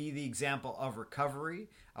to be the example of recovery.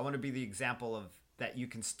 I want to be the example of that you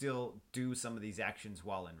can still do some of these actions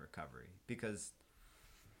while in recovery, because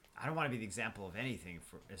I don't want to be the example of anything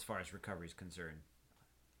as far as recovery is concerned.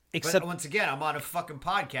 Except But once again, I'm on a fucking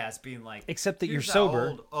podcast being like, Except that you're "Here's how sober."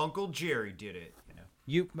 old Uncle Jerry did it.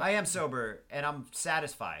 You know, I am sober, and I'm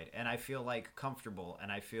satisfied, and I feel like comfortable,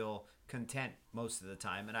 and I feel content most of the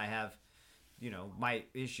time, and I have, you know, my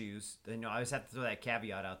issues. You know, I always have to throw that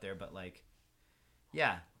caveat out there, but like,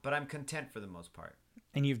 yeah, but I'm content for the most part.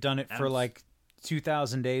 and you've done it for like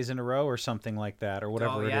 2,000 days in a row or something like that, or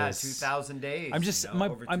whatever it is. 2,000 days. I'm just you know,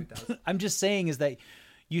 over 2,000. I'm just saying is that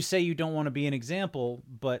you say you don't want to be an example,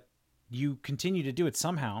 but you continue to do it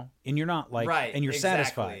somehow, and you're not like, right, and you're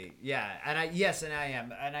satisfied. Yeah, and I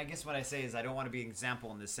am, and I guess what I say is I don't want to be an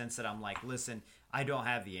example in the sense that I'm like, listen, I don't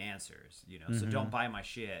have the answers, you know, so don't buy my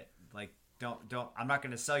shit. Like, don't. I'm not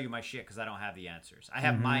going to sell you my shit because I don't have the answers. I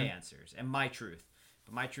have my answers and my truth,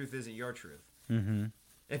 but my truth isn't your truth.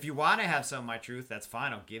 If you want to have some of my truth, that's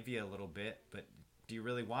fine. I'll give you a little bit, but do you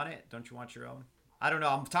really want it? Don't you want your own? I don't know.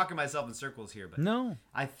 I'm talking myself in circles here, but No.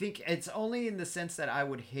 I think it's only in the sense that I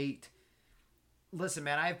would hate. Listen,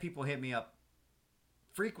 man, I have people hit me up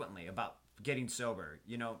frequently about getting sober.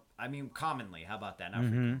 You know, I mean, commonly. How about that? Not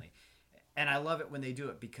frequently. And I love it when they do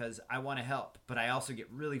it because I want to help, but I also get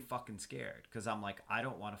really fucking scared because I'm like, I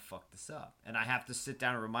don't want to fuck this up. And I have to sit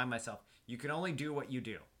down and remind myself, you can only do what you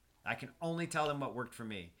do. I can only tell them what worked for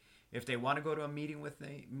me. If they want to go to a meeting with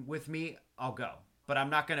me, I'll go. But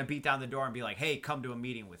I'm not going to beat down the door and be like, hey, come to a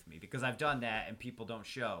meeting with me, because I've done that and people don't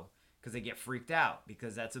show because they get freaked out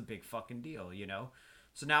because that's a big fucking deal, you know?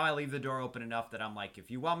 So now I leave the door open enough that I'm like,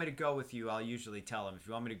 if you want me to go with you, I'll usually tell them. If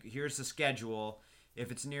you want me to, here's the schedule.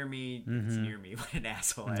 If it's near me, it's near me. What an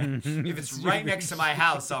asshole. If it's right next to my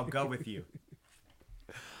house, I'll go with you.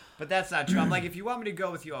 But that's not true. I'm like, if you want me to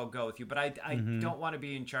go with you, I'll go with you. But I don't want to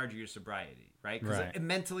be in charge of your sobriety, right? Because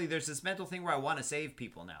mentally, there's this mental thing where I want to save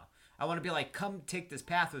people now. I want to be like, come take this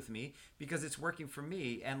path with me because it's working for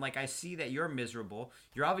me. And like, I see that you're miserable.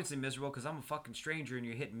 You're obviously miserable because I'm a fucking stranger and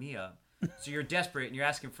you're hitting me up. So you're desperate and you're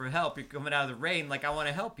asking for help. You're coming out of the rain. Like, I want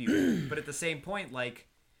to help you. But at the same point, like,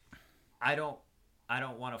 I don't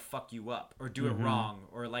want to fuck you up or do it wrong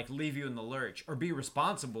or like leave you in the lurch or be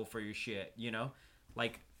responsible for your shit, you know?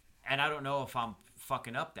 Like, and I don't know if I'm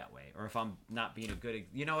fucking up that way or if I'm not being a good,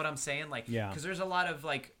 you know what I'm saying? Like, yeah. Because there's a lot of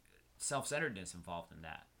like self-centeredness involved in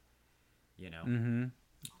that, you know,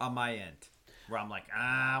 on my end, where I'm like,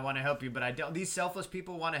 I want to help you, but I don't. These selfless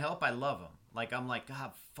people want to help. I love them. Like, I'm like,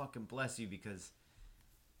 God, fucking bless you, because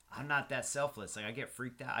I'm not that selfless. Like, I get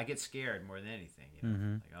freaked out. I get scared more than anything, you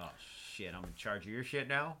know? Like, oh shit, I'm in charge of your shit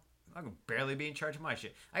now? I can barely be in charge of my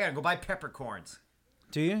shit. I gotta go buy peppercorns.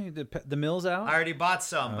 Do you? The mill's out? I already bought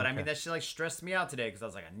some, but I mean, that shit like stressed me out today because I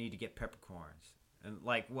was like, I need to get peppercorns. And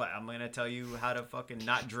like, what? I'm gonna tell you how to fucking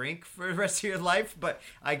not drink for the rest of your life, but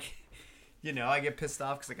I get pissed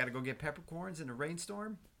off because I gotta go get peppercorns in a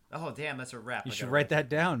rainstorm. Oh damn, that's a wrap. You should write that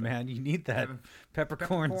down, man. You need that.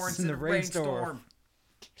 Peppercorns in the rainstorm.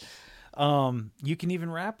 You can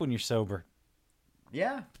even rap when you're sober.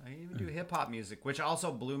 Yeah, I even do hip hop music, which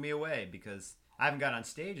also blew me away because I haven't got on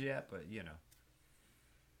stage yet, but you know.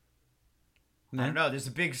 I don't know. There's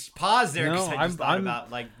a big pause there because No, I just thought I'm- about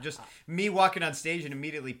like just me walking on stage and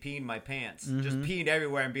immediately peeing my pants, just peeing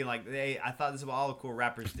everywhere and being like, "Hey, I thought this is what all the cool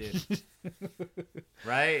rappers did."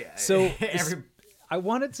 Right? So Every, I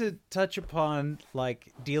wanted to touch upon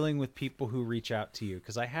like dealing with people who reach out to you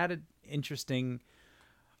because I had an interesting.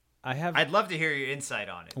 I'd love to hear your insight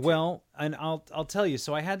on it. Well, and I'll tell you.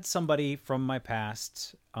 So I had somebody from my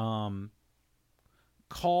past call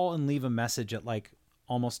and leave a message at like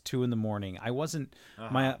almost 2 a.m. I wasn't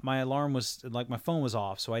my alarm was like my phone was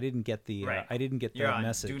off, so I didn't get the I didn't get You're the on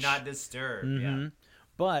message. Do not disturb. Mm-hmm. Yeah.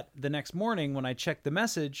 But the next morning when I checked the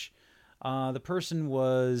message, the person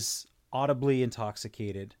was audibly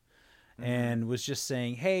intoxicated and was just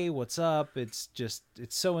saying, "Hey, what's up? It's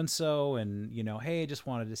so and so, and you know, hey, just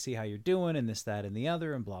wanted to see how you're doing, and this, that, and the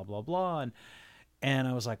other, and blah blah blah." And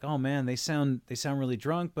I was like, "Oh man, they sound really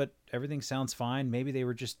drunk, but everything sounds fine. Maybe they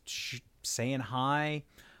were just saying hi.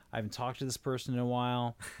 I haven't talked to this person in a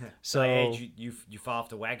while." So hey, you fall off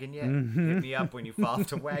the wagon yet? Hit me up when you fall off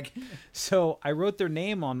the wagon. So I wrote their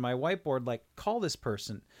name on my whiteboard, like, call this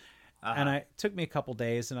person. And it took me a couple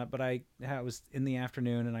days, but it was in the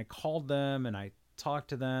afternoon, and I called them and I talked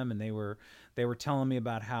to them, and they were telling me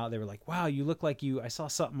about how they were like, "Wow, you look like I saw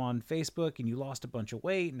something on Facebook and you lost a bunch of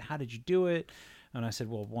weight, and how did you do it?" And I said,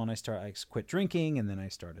 "Well, I quit drinking, and then I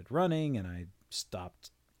started running, and I stopped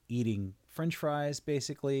eating French fries,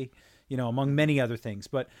 basically, you know, among many other things."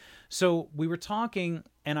 But so we were talking,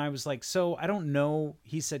 and I was like, "So I don't know."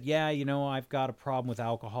 He said, "Yeah, you know, I've got a problem with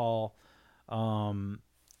alcohol."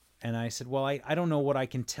 And I said, "Well, I don't know what I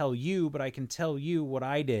can tell you, but I can tell you what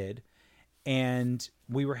I did." And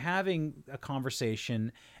we were having a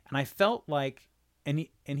conversation, and I felt like, and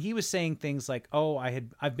he was saying things like, "Oh,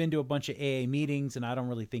 I've been to a bunch of AA meetings, and I don't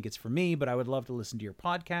really think it's for me, but I would love to listen to your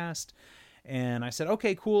podcast." And I said,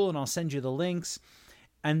 "Okay, cool, and I'll send you the links."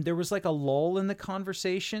 And there was like a lull in the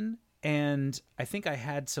conversation, and I think I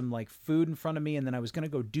had some like food in front of me, and then I was going to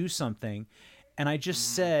go do something. And I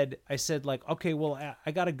just said like, "Okay, well,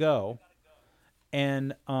 I got to go."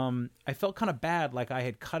 And I felt kind of bad, like I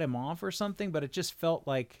had cut him off or something, but it just felt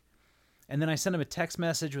like, and then I sent him a text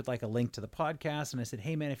message with like a link to the podcast. And I said,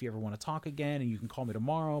 "Hey man, if you ever want to talk again, and you can call me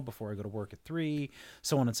tomorrow before I go to work at 3,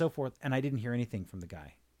 so on and so forth." And I didn't hear anything from the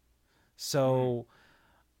guy. So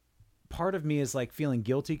part of me is like feeling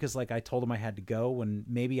guilty because like I told him I had to go when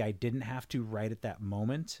maybe I didn't have to right at that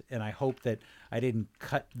moment. And I hope that I didn't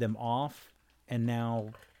cut them off. And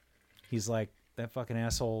now he's like, that fucking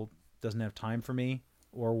asshole doesn't have time for me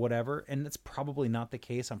or whatever. And that's probably not the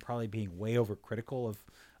case. I'm probably being way overcritical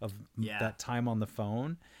of that time on the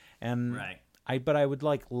phone. And but I would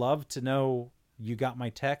like love to know you got my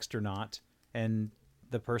text or not. And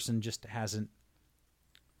the person just hasn't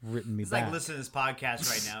written me He's back. like listening to this podcast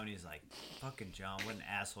right now, and he's like, "Fucking John, what an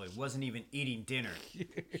asshole! He wasn't even eating dinner.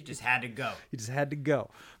 He just had to go." He just had to go.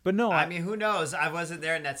 But no, I mean, who knows? I wasn't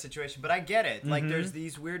there in that situation, but I get it. Like, there's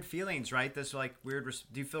these weird feelings, right? This like weird.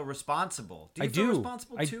 Do you feel responsible? Do you feel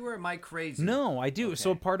responsible too, or am I crazy? No, I do. Okay.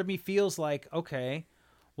 So part of me feels like, okay,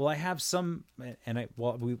 well, I have some, and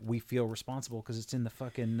we feel responsible because it's in the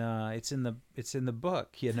fucking, it's in the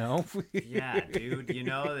book, you know. Yeah, dude. You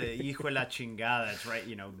know, the hijo de la chingada. That's right.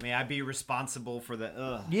 You know, may I be responsible for the.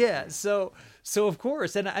 Ugh. Yeah. So of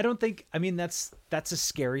course, and I don't think. I mean, that's a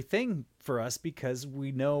scary thing for us because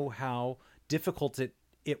we know how difficult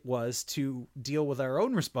it was to deal with our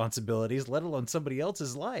own responsibilities, let alone somebody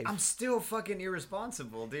else's life. I'm still fucking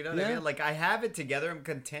irresponsible, dude. You know what I mean? Like, I have it together. I'm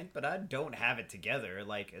content, but I don't have it together.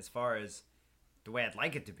 Like, as far as the way I'd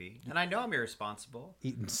like it to be. And I know I'm irresponsible.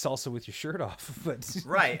 Eating salsa with your shirt off, but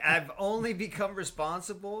right. I've only become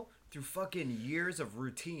responsible through fucking years of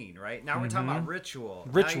routine, right? Now we're talking about ritual.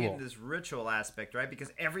 Now you get into this ritual aspect, right?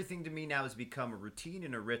 Because everything to me now has become a routine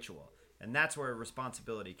and a ritual. And that's where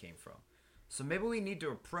responsibility came from. So maybe we need to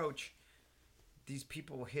approach these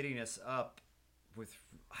people hitting us up with,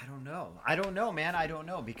 I don't know, man. I don't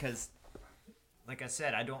know, because like I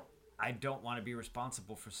said, I don't want to be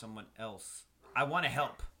responsible for someone else. I want to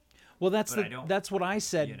help. Well, that's what I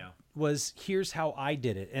said, you know. Was here's how I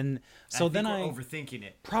did it. And so then we're overthinking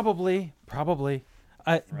it. Probably.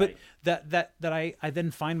 Right. But that I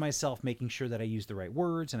then find myself making sure that I use the right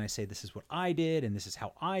words and I say, this is what I did and this is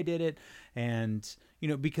how I did it. And, you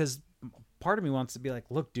know, because part of me wants to be like,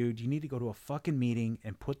 look, dude, you need to go to a fucking meeting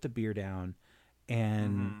and put the beer down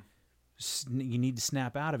and you need to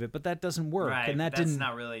snap out of it. But that doesn't work. Right. And that's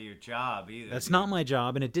not really your job either. That's not my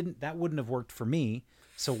job. And that wouldn't have worked for me.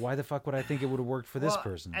 So why the fuck would I think it would have worked for this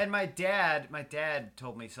person? And my dad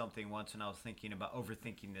told me something once when I was thinking about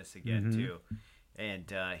overthinking this again too.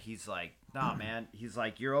 And he's like, nah, man. He's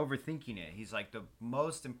like, you're overthinking it. He's like, the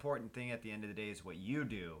most important thing at the end of the day is what you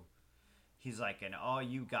do. He's like, and all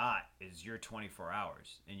you got is your 24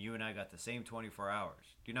 hours. And you and I got the same 24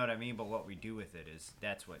 hours. Do you know what I mean? But what we do with it is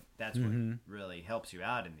that's what really helps you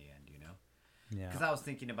out in the end, you know? Yeah. Because I was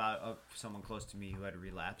thinking about someone close to me who had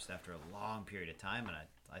relapsed after a long period of time. And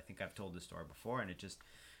I think I've told this story before. And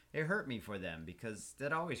it hurt me for them because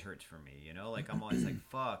that always hurts for me, you know? Like, I'm always like,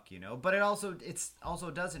 fuck, you know? But it also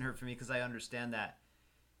doesn't hurt for me because I understand that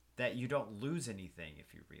you don't lose anything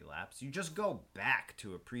if you relapse. You just go back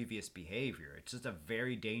to a previous behavior. It's just a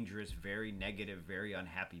very dangerous, very negative, very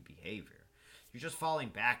unhappy behavior. You're just falling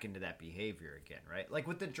back into that behavior again, right? Like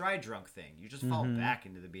with the dry drunk thing, you just fall back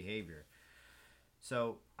into the behavior.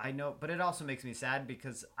 So I know, but it also makes me sad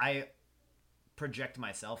because I project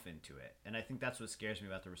myself into it. And I think that's what scares me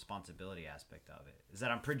about the responsibility aspect of it, is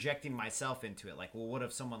that I'm projecting myself into it. Like, well, what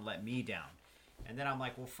if someone let me down? And then I'm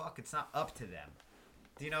like, well, fuck, it's not up to them.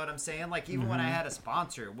 Do you know what I'm saying? Like, even when I had a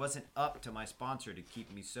sponsor, it wasn't up to my sponsor to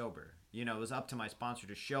keep me sober. You know, it was up to my sponsor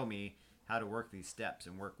to show me how to work these steps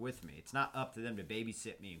and work with me. It's not up to them to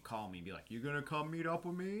babysit me and call me and be like, you gonna come meet up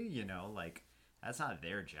with me? You know, like, that's not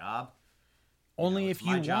their job. Only if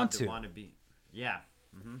you want to. Be. Yeah.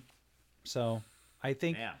 Mm-hmm. So I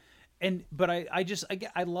think, yeah. But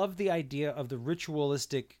I love the idea of the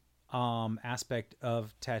ritualistic aspect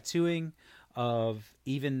of tattooing, of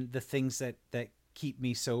even the things that keep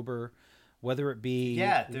me sober, whether it be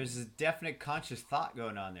there's a definite conscious thought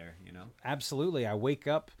going on there, you know. Absolutely. I wake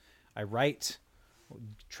up, I write,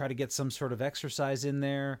 try to get some sort of exercise in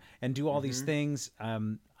there and do all these things. I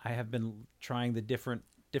have been trying the different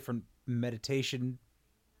meditation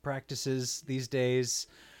practices these days.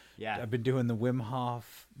 I've been doing the Wim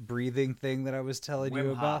Hof breathing thing that I was telling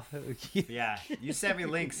you about. Yeah, you sent me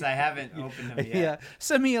links. I haven't opened them yet. Yeah,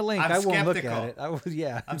 send me a link. I won't look at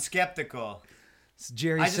it. I'm skeptical.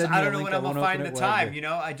 Jerry, I don't know when I'm gonna find the time. You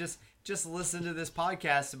know, I just listened to this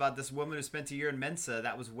podcast about this woman who spent a year in Mensa.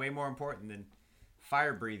 That was way more important than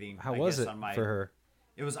fire breathing. How was it for her?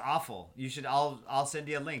 It was awful. You should. I'll send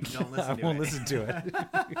you a link. Don't listen to it. I won't listen to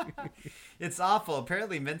it. It's awful.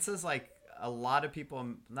 Apparently, Mensa's like a lot of people.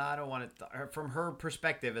 No, I don't want it. From her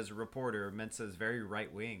perspective as a reporter, Mensa is very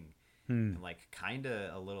right wing and like kind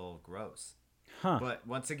of a little gross. Huh. But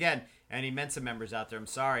once again, any Mensa members out there, I'm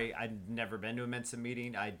sorry. I've never been to a Mensa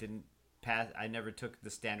meeting. I didn't pass. I never took the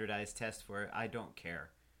standardized test for it. I don't care,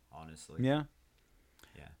 honestly. Yeah.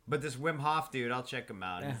 Yeah. But this Wim Hof dude, I'll check him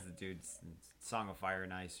out. He's the dude's Song of Fire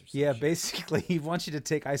and Ice or something. Yeah, basically, he wants you to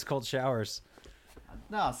take ice cold showers.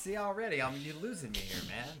 No, see already, you're losing me here,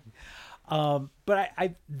 man. But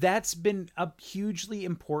I that's been a hugely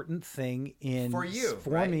important thing for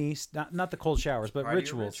right? me. Not the cold showers, but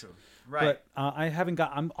rituals. Right. But I haven't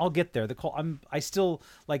got. I'll get there. I still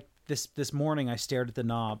like this morning. I stared at the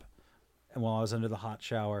knob, and while I was under the hot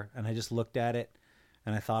shower, and I just looked at it,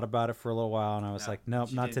 and I thought about it for a little while, and I was like,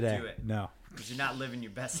 nope, not today. No. Because you're not living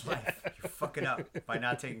your best life. You're fucking up by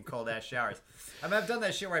not taking cold ass showers. I mean, I've done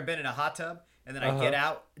that shit where I've been in a hot tub and then I get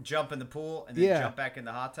out, jump in the pool, and then jump back in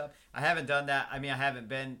the hot tub. I haven't done that. I mean, I haven't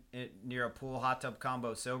been near a pool hot tub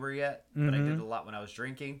combo sober yet, but I did a lot when I was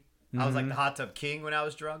drinking. I was like the hot tub king when I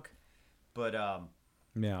was drunk, but I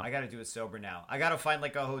got to do it sober now. I got to find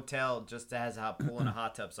like a hotel just that has a hot pool and a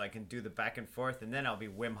hot tub so I can do the back and forth, and then I'll be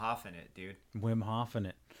Wim Hof in it, dude. Wim Hof in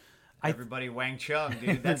it. Everybody Wang Chung,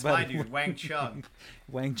 dude. That's my dude, Wang Chung.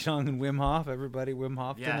 Wang Chung and Wim Hof. Everybody Wim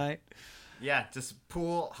Hof tonight. Yeah, just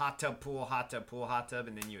pool, hot tub, pool, hot tub, pool, hot tub,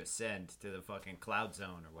 and then you ascend to the fucking cloud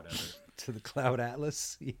zone or whatever. To the Cloud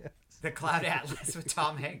Atlas, yes. The Cloud Atlas with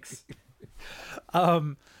Tom Hanks.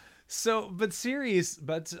 So, but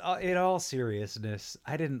in all seriousness,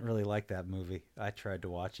 I didn't really like that movie. I tried to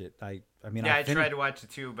watch it. I tried to watch it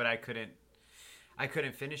too, but I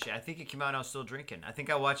couldn't finish it. I think it came out and I was still drinking. I think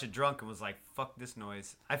I watched it drunk and was like, fuck this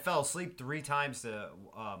noise. I fell asleep 3 times to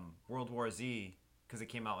World War Z because it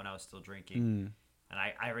came out when I was still drinking. And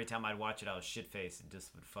every time I'd watch it, I was shit-faced and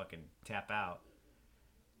just would fucking tap out.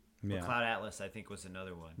 Yeah. But Cloud Atlas, I think, was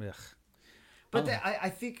another one. Ugh. But I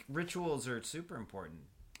think rituals are super important.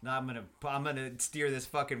 Now I'm gonna steer this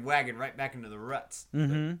fucking wagon right back into the ruts.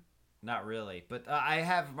 Not really. But I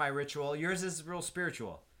have my ritual. Yours is real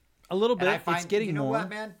spiritual. A little bit. It's getting you know more. What,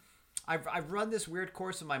 man? I've run this weird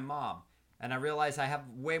course with my mom, and I realize I have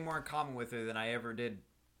way more in common with her than I ever did.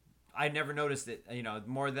 I never noticed it,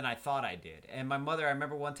 more than I thought I did. And my mother, I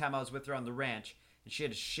remember one time I was with her on the ranch, and she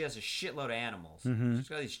has a shitload of animals. She's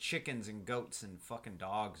got these chickens and goats and fucking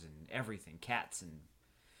dogs and everything, cats and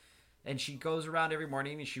And she goes around every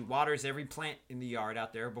morning and she waters every plant in the yard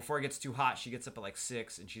out there. Before it gets too hot, she gets up at like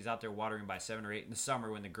 6 and she's out there watering by 7 or 8 in the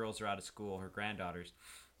summer when the girls are out of school, her granddaughters,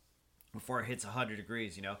 before it hits 100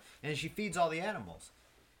 degrees, you know. And she feeds all the animals.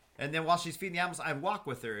 And then while she's feeding the animals, I'd walk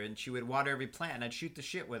with her and she would water every plant and I'd shoot the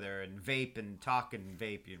shit with her and vape and talk and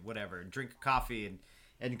vape and whatever and drink coffee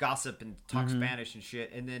and gossip and talk Spanish and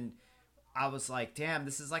shit. And then I was like, damn,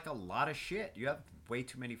 this is like a lot of shit. You have way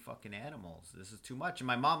too many fucking animals. This is too much. And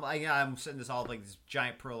my mom, I'm saying this all like this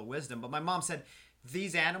giant pearl of wisdom, but my mom said,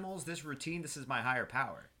 these animals, this routine, this is my higher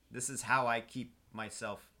power. This is how I keep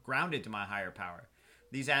myself grounded to my higher power.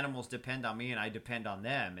 These animals depend on me and I depend on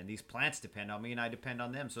them. And these plants depend on me and I depend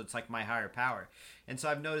on them. So it's like my higher power. And so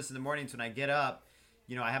I've noticed in the mornings when I get up,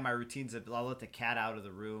 you know, I have my routines that I'll let the cat out of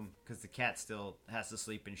the room because the cat still has to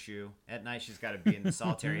sleep in shoe. At night, she's got to be in the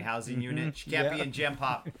solitary housing unit. She can't be in Gen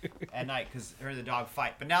Pop at night because her and the dog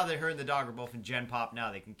fight. But now that her and the dog are both in Gen Pop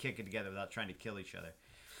now, they can kick it together without trying to kill each other.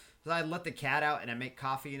 So I let the cat out and I make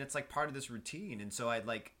coffee and it's like part of this routine. And so I'd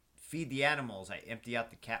like feed the animals. I empty out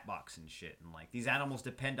the cat box and shit. And like these animals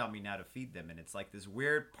depend on me now to feed them. And it's like this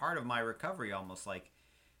weird part of my recovery, almost like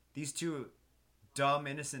these two dumb,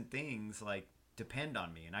 innocent things like depend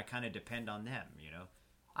on me and I kind of depend on them, you know.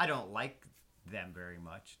 I don't like them very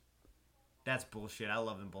much. That's bullshit. I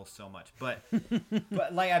love them both so much. But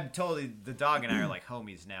like I'm totally, the dog and I are like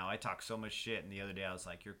homies now. I talk so much shit and the other day I was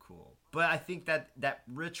like, you're cool. But I think that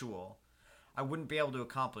ritual I wouldn't be able to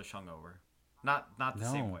accomplish hungover. Not the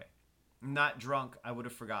same way. Not drunk, I would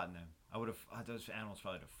have forgotten them. I would have, those animals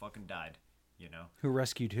probably would have fucking died, you know. Who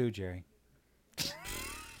rescued who, Jerry?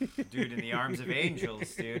 Dude, in the arms of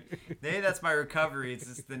angels, dude. Maybe that's my recovery. It's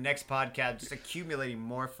just the next podcast, just accumulating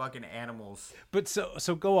more fucking animals. But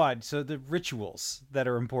so go on. So the rituals that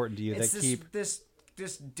are important to you it's that keep this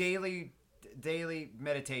daily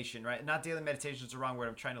meditation, right? Not daily meditation is the wrong word.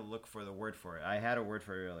 I'm trying to look for the word for it. I had a word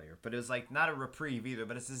for it earlier, but it was like not a reprieve either.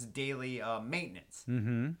 But it's this daily maintenance.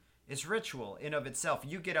 Mm-hmm. It's ritual in of itself.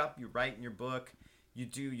 You get up, you write in your book, you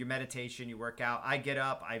do your meditation, you work out. I get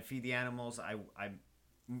up, I feed the animals, I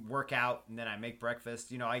work out, and then I make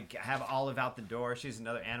breakfast. You know, I have Olive out the door. She's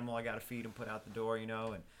another animal I got to feed and put out the door, you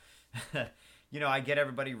know. And, you know, I get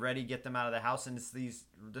everybody ready, get them out of the house. And it's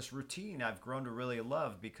this routine I've grown to really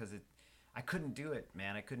love because I couldn't do it,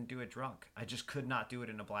 man. I couldn't do it drunk. I just could not do it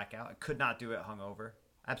in a blackout. I could not do it hungover.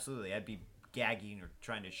 Absolutely. I'd be gagging or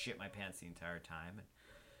trying to shit my pants the entire time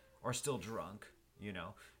or still drunk, you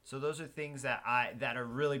know. So those are things that are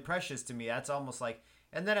really precious to me. That's almost like...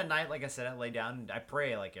 And then at night, like I said, I lay down and I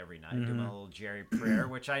pray like every night. Do my little Jerry prayer,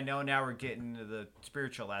 which I know now we're getting into the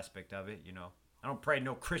spiritual aspect of it, you know. I don't pray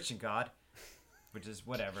no Christian God, which is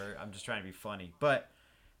whatever. I'm just trying to be funny. But,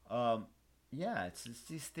 yeah, it's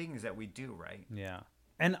these things that we do, right? Yeah.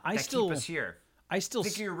 And that keep us here. Think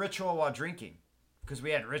of your ritual while drinking, because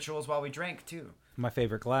we had rituals while we drank, too. My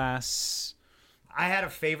favorite glass. I had a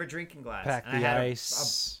favorite drinking glass. Pack and the I had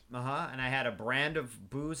ice. And I had a brand of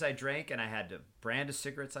booze I drank, and I had a brand of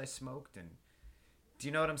cigarettes I smoked. And do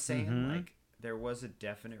you know what I'm saying? Mm-hmm. Like there was a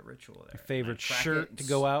definite ritual there. Your favorite shirt to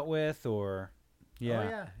go out with, or yeah. Oh,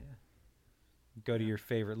 yeah. Go to your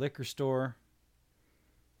favorite liquor store.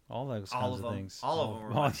 All those kinds of things. All of them were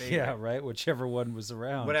my favorite. Yeah, right. Whichever one was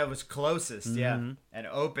around. Whatever was closest, yeah. And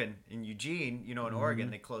open in Eugene, you know, in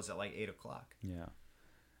Oregon, they close at like 8:00. Yeah.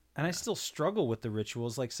 And I still struggle with the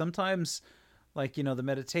rituals. Like sometimes, like, you know, the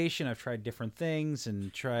meditation, I've tried different things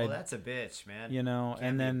and tried... Well, that's a bitch, man. You know,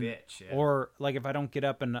 and then... Bitch, yeah. Or like if I don't get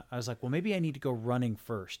up and I was like, well, maybe I need to go running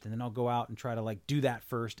first. And then I'll go out and try to like do that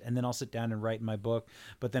first. And then I'll sit down and write in my book.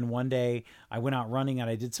 But then one day I went out running and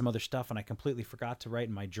I did some other stuff and I completely forgot to write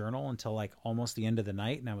in my journal until like almost the end of the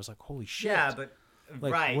night. And I was like, holy shit. Yeah, but...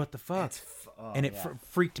 Like, right. What the fuck? And it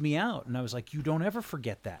freaked me out. And I was like, you don't ever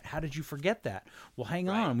forget that. How did you forget that? Well, hang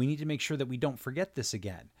on. We need to make sure that we don't forget this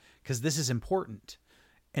again because this is important.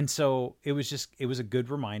 And so it was a good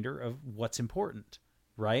reminder of what's important.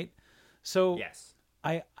 Right. So yes,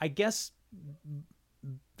 I guess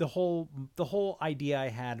the whole idea I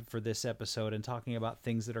had for this episode and talking about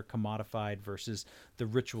things that are commodified versus the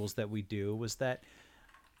rituals that we do was that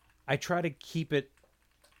I try to keep it.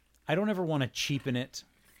 I don't ever want to cheapen it,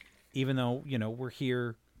 even though, you know, we're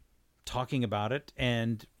here talking about it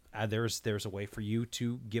and there's a way for you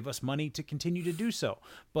to give us money to continue to do so.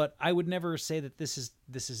 But I would never say that this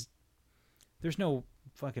is there's no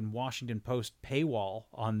fucking Washington Post paywall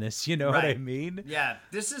on this. You know what I mean? Yeah.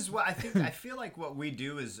 This is what I think. I feel like what we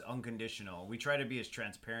do is unconditional. We try to be as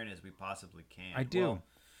transparent as we possibly can. I do. Well,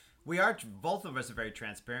 we are, both of us are very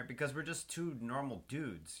transparent because we're just two normal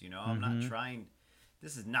dudes. You know, I'm not trying...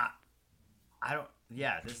 This is not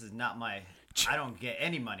my I don't get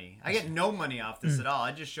any money. I get no money off this at all.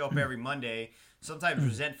 I just show up every Monday, sometimes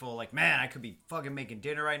resentful, like, man, I could be fucking making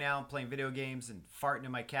dinner right now, playing video games and farting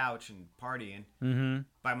in my couch and partying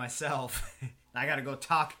by myself. I got to go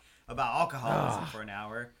talk about alcoholism for an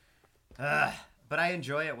hour. But I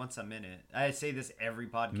enjoy it once I'm in it. I say this every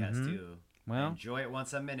podcast too. Well, I enjoy it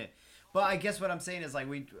once I'm in it. But I guess what I'm saying is like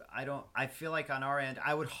I feel like on our end,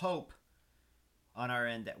 I would hope on our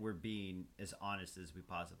end that we're being as honest as we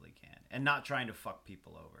possibly can and not trying to fuck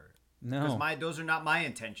people over. No. Because those are not my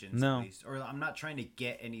intentions, No. at least. Or I'm not trying to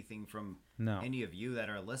get anything from No. any of you that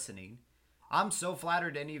are listening. I'm so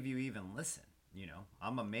flattered any of you even listen. You know,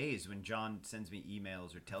 I'm amazed when John sends me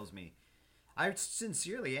emails or tells me. I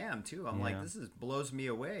sincerely am too. I'm like, this blows me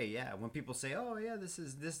away. Yeah, when people say, "Oh yeah, this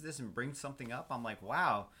is this," and bring something up, I'm like,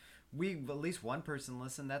 wow, we at least one person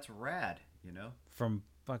listened. That's rad. You know, from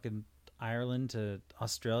fucking Ireland to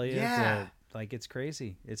Australia. Yeah. To, like, it's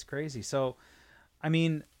crazy. It's crazy. So, I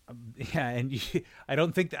mean, yeah, and I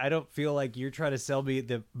don't feel like you're trying to sell me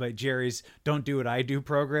but Jerry's "Don't Do What I Do"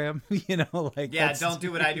 program. You know, like, yeah, "Don't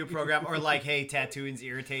Do What I Do" program, or like, "Hey, tattooing's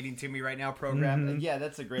irritating to me right now" program. Yeah,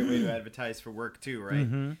 that's a great way to advertise for work too,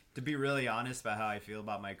 right? To be really honest about how I feel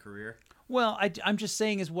about my career. Well, I'm just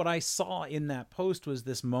saying is what I saw in that post was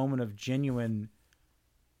this moment of genuine,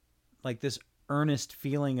 like this earnest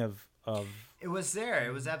feeling of It was there.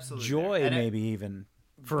 It was absolutely joy, there. And maybe even.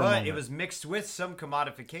 For a but moment. it was mixed with some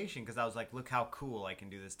commodification because I was like, look how cool I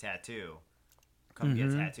can do this tattoo. Come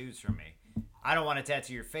get tattoos from me. I don't want to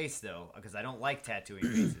tattoo your face, though, because I don't like tattooing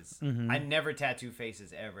faces. I never tattoo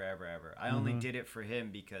faces, ever, ever, ever. I only did it for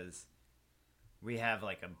him because we have,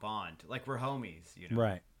 like, a bond. Like, we're homies, you know?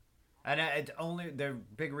 Right. And the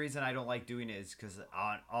big reason I don't like doing it is because,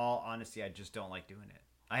 on all honesty, I just don't like doing it.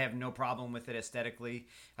 I have no problem with it aesthetically.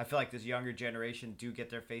 I feel like this younger generation do get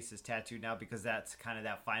their faces tattooed now because that's kind of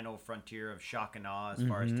that final frontier of shock and awe as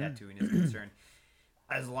far as tattooing is concerned.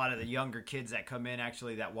 As a lot of the younger kids that come in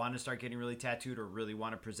actually that want to start getting really tattooed or really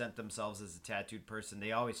want to present themselves as a tattooed person,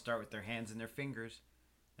 they always start with their hands and their fingers,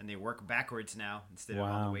 and they work backwards now instead of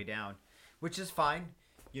on the way down, which is fine.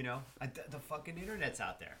 You know, the fucking internet's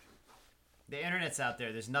out there. The internet's out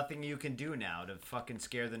there. There's nothing you can do now to fucking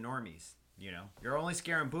scare the normies. You know, you're only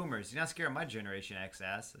scaring boomers. You're not scaring my Generation X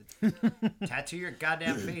ass. Tattoo your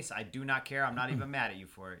goddamn face. I do not care. I'm not even mad at you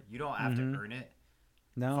for it. You don't have to earn it.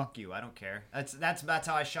 No. Fuck you. I don't care. That's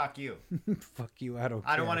how I shock you. Fuck you. I don't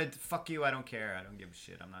care. I don't want to. Fuck you. I don't care. I don't give a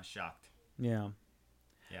shit. I'm not shocked. Yeah.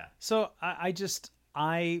 Yeah. So I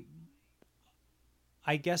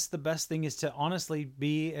guess the best thing is to honestly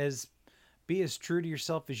be as true to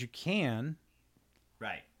yourself as you can.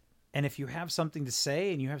 Right. And if you have something to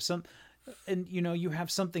say and you have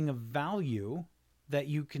something of value that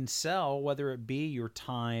you can sell, whether it be your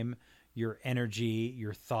time, your energy,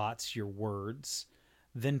 your thoughts, your words,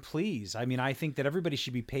 then please. I mean, I think that everybody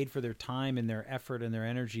should be paid for their time and their effort and their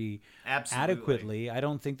energy adequately. I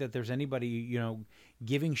don't think that there's anybody,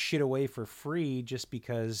 giving shit away for free just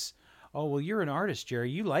because, oh, well, you're an artist,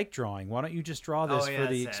 Jerry. You like drawing. Why don't you just draw this for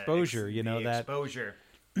the exposure? Exposure.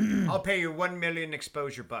 I'll pay you 1 million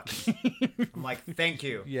exposure bucks. I'm like, thank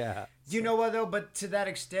you. Yeah. You know what, though? But to that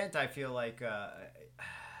extent, I feel like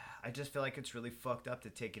I just feel like it's really fucked up to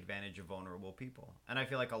take advantage of vulnerable people. And I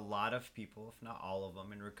feel like a lot of people, if not all of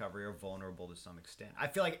them, in recovery are vulnerable to some extent. I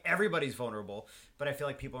feel like everybody's vulnerable, but I feel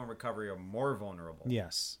like people in recovery are more vulnerable.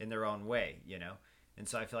 Yes. In their own way, And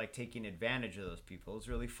so I feel like taking advantage of those people is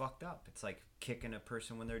really fucked up. It's like kicking a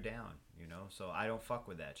person when they're down, So I don't fuck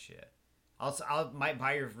with that shit. I might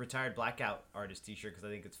buy your Retired Blackout artist t-shirt because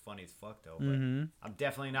I think it's funny as fuck, though. But I'm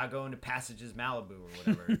definitely not going to Passages Malibu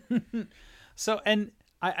or whatever. So, and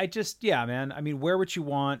I just, yeah, man. I mean, wear what you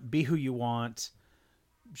want, be who you want,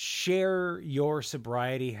 share your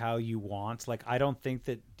sobriety how you want. Like, I don't think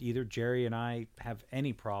that either Jerry and I have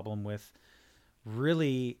any problem with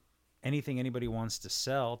really anything anybody wants to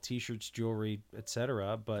sell, t-shirts, jewelry,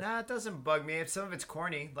 etc. But it doesn't bug me. If some of it's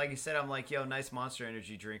corny, like you said, I'm like, yo, nice Monster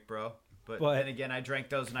Energy drink, bro. But then again, I drank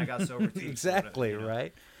those and I got sober too. Exactly,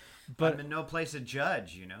 right? But I'm in no place to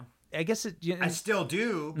judge, I guess I still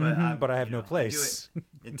do, but but I have no place. I do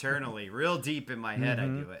it internally, real deep in my head. I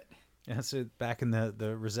do it. Yeah, so back in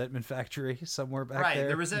the resentment factory somewhere back right,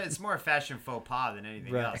 there. Right, it's more a fashion faux pas than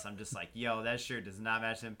anything else. I'm just like, yo, that shirt does not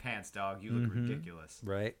match them pants, dog. You look ridiculous.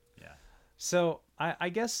 Right. Yeah. So I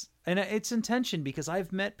guess, and it's intention because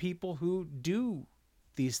I've met people who do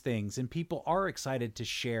these things and people are excited to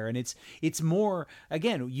share. And it's more,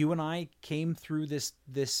 again, you and I came through this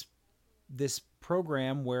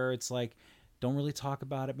program where it's like, don't really talk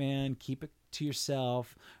about it, man. Keep to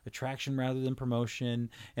yourself, attraction rather than promotion.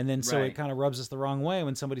 And then so Right. it kind of rubs us the wrong way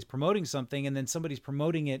when somebody's promoting something, and then somebody's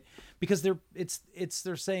promoting it because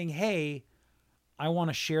they're saying, hey, I want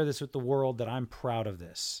to share this with the world, that I'm proud of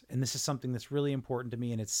this. And this is something that's really important to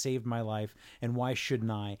me, and it's saved my life. And why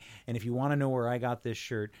shouldn't I? And if you want to know where I got this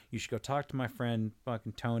shirt, you should go talk to my friend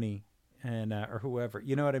fucking Tony and or whoever.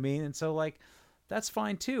 You know what I mean? And so like, that's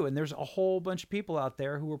fine too. And there's a whole bunch of people out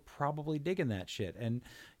there who are probably digging that shit. And,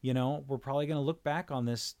 you know, we're probably going to look back on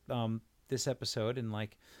this, this episode in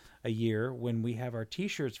like a year when we have our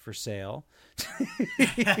t-shirts for sale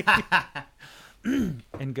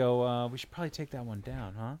and go, we should probably take that one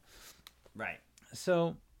down, huh? Right.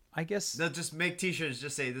 So I guess They'll just make t-shirts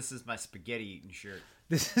just say, this is my spaghetti eating shirt.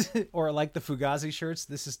 this is, or like the Fugazi shirts,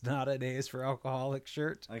 this is not an A is for Alcoholic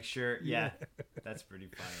shirt. Like, sure. Yeah. That's pretty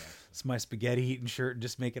funny. Actually. It's my spaghetti eating shirt, and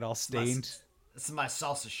just make it all stained. This is my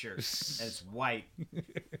salsa shirt. And it's white.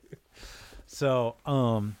 So,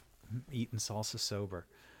 eating salsa sober.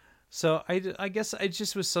 So I guess it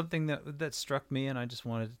just was something that struck me, and I just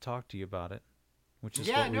wanted to talk to you about it, which is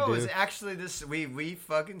what we it do. was actually this. We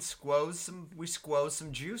fucking squoze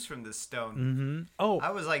some juice from this stone. Mm-hmm. Oh,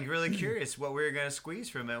 I was like really curious what we were gonna squeeze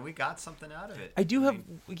from it. And we got something out of it. I do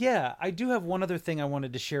have one other thing I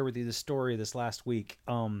wanted to share with you. The story this last week.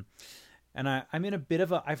 And I'm in a bit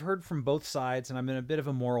of I've heard from both sides, and I'm in a bit of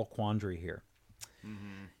a moral quandary here.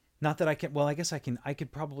 Mm-hmm. Not that I can, well, I guess I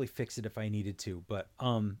could probably fix it if I needed to, but,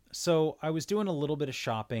 so I was doing a little bit of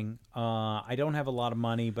shopping. I don't have a lot of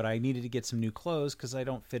money, but I needed to get some new clothes because I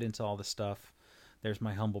don't fit into all the stuff. There's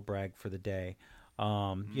my humble brag for the day.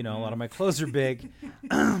 You know, a lot of my clothes are big,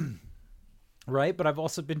 right? But I've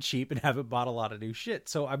also been cheap and haven't bought a lot of new shit.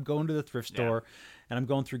 So I'm going to the thrift store and I'm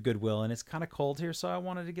going through Goodwill, and it's kind of cold here. So I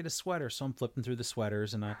wanted to get a sweater. So I'm flipping through the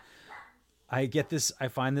sweaters, and I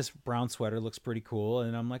find this brown sweater, looks pretty cool.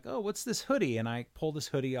 And I'm like, oh, what's this hoodie? And I pull this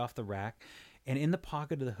hoodie off the rack, and in the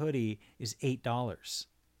pocket of the hoodie is $8.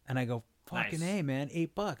 And I go, fucking Nice. A, man,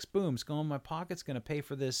 $8. Boom. It's going in my pocket. It's going to pay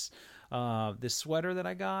for this, this sweater that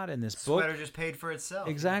I got and this book. Sweater just paid for itself.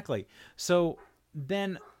 Exactly. So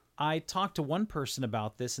then I talked to one person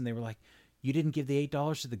about this, and they were like, you didn't give the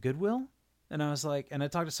 $8 to the Goodwill? And I was like, and I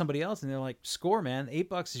talked to somebody else, and they're like, score, man,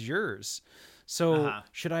 $8 is yours. So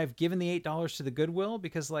should I have given the $8 to the Goodwill?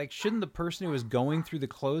 Because like, shouldn't the person who was going through the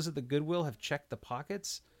clothes at the Goodwill have checked the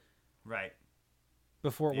pockets Right.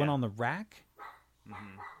 before it went on the rack?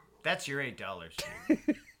 Mm-hmm. That's your $8.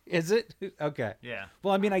 Is it? Okay. Yeah.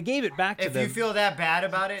 Well, I mean, I gave it back to If them. you feel that bad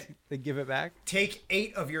about it, they give it back. take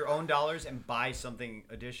 $8 of your own dollars and buy something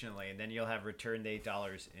additionally, and then you'll have returned the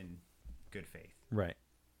 $8 in good faith. Right.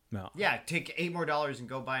 No. Yeah, take $8 more and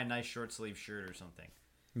go buy a nice short sleeve shirt or something.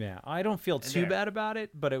 Yeah, I don't feel too there. bad about it,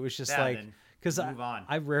 but it was just Yeah, like, then because move on.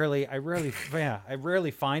 I rarely, I rarely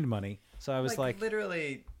find money. So I was like,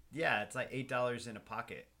 literally, yeah, it's like $8 in a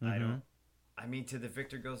pocket. I mean, to the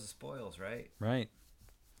victor goes the spoils, right? right.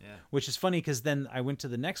 Yeah. Which is funny because then I went to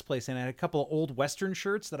the next place and I had a couple of old Western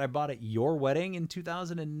shirts that I bought at your wedding in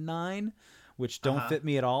 2009, which don't fit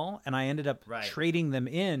me at all. And I ended up trading them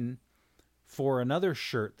in for another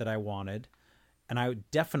shirt that I wanted. And I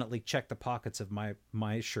would definitely check the pockets of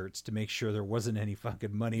my shirts to make sure there wasn't any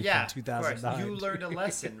fucking money from 2009. Of course. You learned a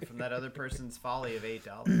lesson from that other person's folly of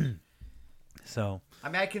 $8. So, I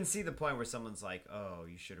mean, I can see the point where someone's like, "Oh,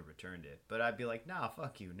 you should have returned it," but I'd be like, "Nah,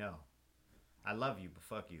 fuck you, no. I love you, but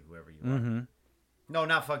fuck you, whoever you are." No,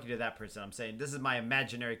 not fuck you to that person. I'm saying this is my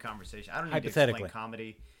imaginary conversation. I don't need to explain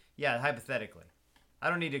comedy. Yeah, hypothetically, I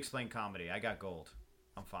don't need to explain comedy. I got gold.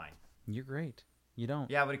 I'm fine. You're great. You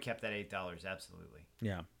don't. Yeah, I would have kept that $8. Absolutely.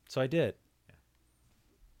 Yeah. So I did.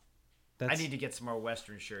 Yeah. I need to get some more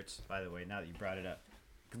Western shirts, by the way, now that you brought it up.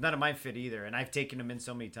 Because none of mine fit either. And I've taken them in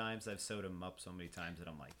so many times. I've sewed them up so many times that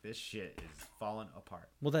I'm like, this shit is falling apart.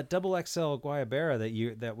 Well, that double XL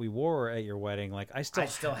Guayabera that we wore at your wedding, like I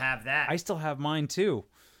still have that. I still have mine too.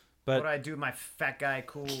 But what do I do with my fat guy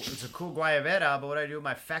cool? It's a cool Guayabera, but what do I do with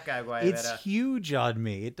my fat guy Guayabera? It's huge on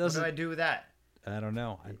me. It doesn't. What do I do with that? I don't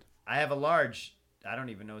know. I have a large. I don't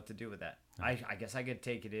even know what to do with that. I guess I could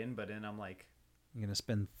take it in, but then I'm like, you're gonna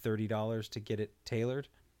spend $30 to get it tailored.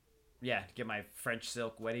 Yeah, get my French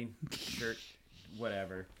silk wedding shirt,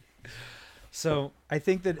 whatever. So I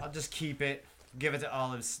think that I'll just keep it, give it to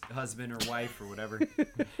Olive's husband or wife or whatever.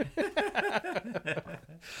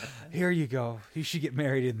 Here you go. You should get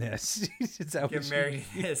married in this. Get married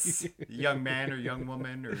in this young man or young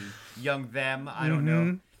woman or young them. I don't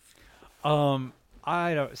know.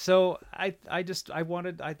 I don't. So I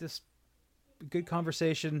good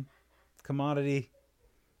conversation, commodity.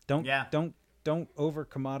 Don't don't over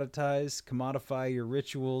commodify your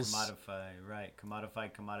rituals.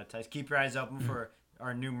 Commoditize. Keep your eyes open for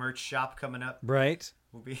our new merch shop coming up. Right.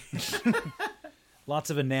 We'll be Lots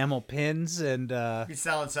of enamel pins and be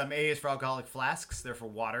selling some A's for alcoholic flasks. They're for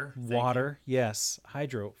water. water. Yes,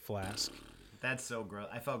 hydro flask. That's so gross.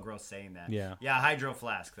 I felt gross saying that. Yeah. Yeah, hydro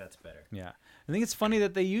flask. That's better. Yeah, I think it's funny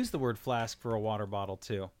that they use the word flask for a water bottle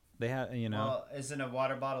too. They have, you know. Well, isn't a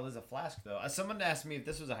water bottle is a flask though? Someone asked me if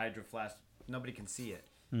this was a hydro flask. Nobody can see it,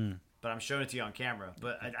 but I'm showing it to you on camera.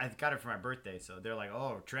 But I got it for my birthday, so they're like,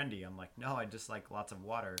 "Oh, trendy." I'm like, "No, I just like lots of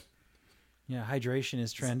water." Yeah, hydration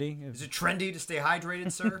is trendy. Is it trendy to stay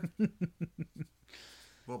hydrated, sir?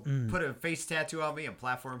 Well, put a face tattoo on me and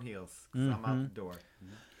platform heels. 'Cause I'm out the door.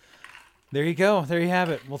 There you go. There you have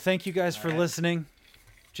it. Well, thank you guys for right. listening.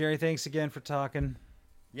 Jerry, thanks again for talking.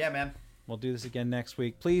 Yeah, man. We'll do this again next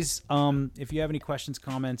week. Please, if you have any questions,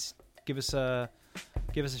 comments, give us a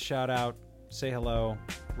shout out. Say hello.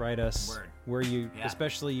 Write us. Word. Where you, Yeah.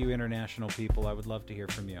 especially you international people, I would love to hear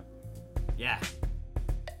from you. Yeah.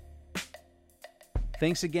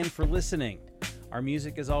 Thanks again for listening. Our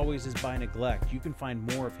music, as always, is by Neglect. You can find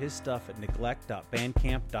more of his stuff at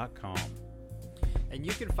neglect.bandcamp.com. And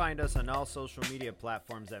you can find us on all social media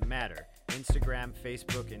platforms that matter: Instagram,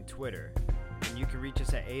 Facebook, and Twitter. And you can reach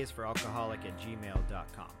us at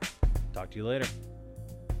aisforalcoholic@gmail.com. Talk to you later.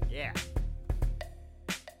 Yeah.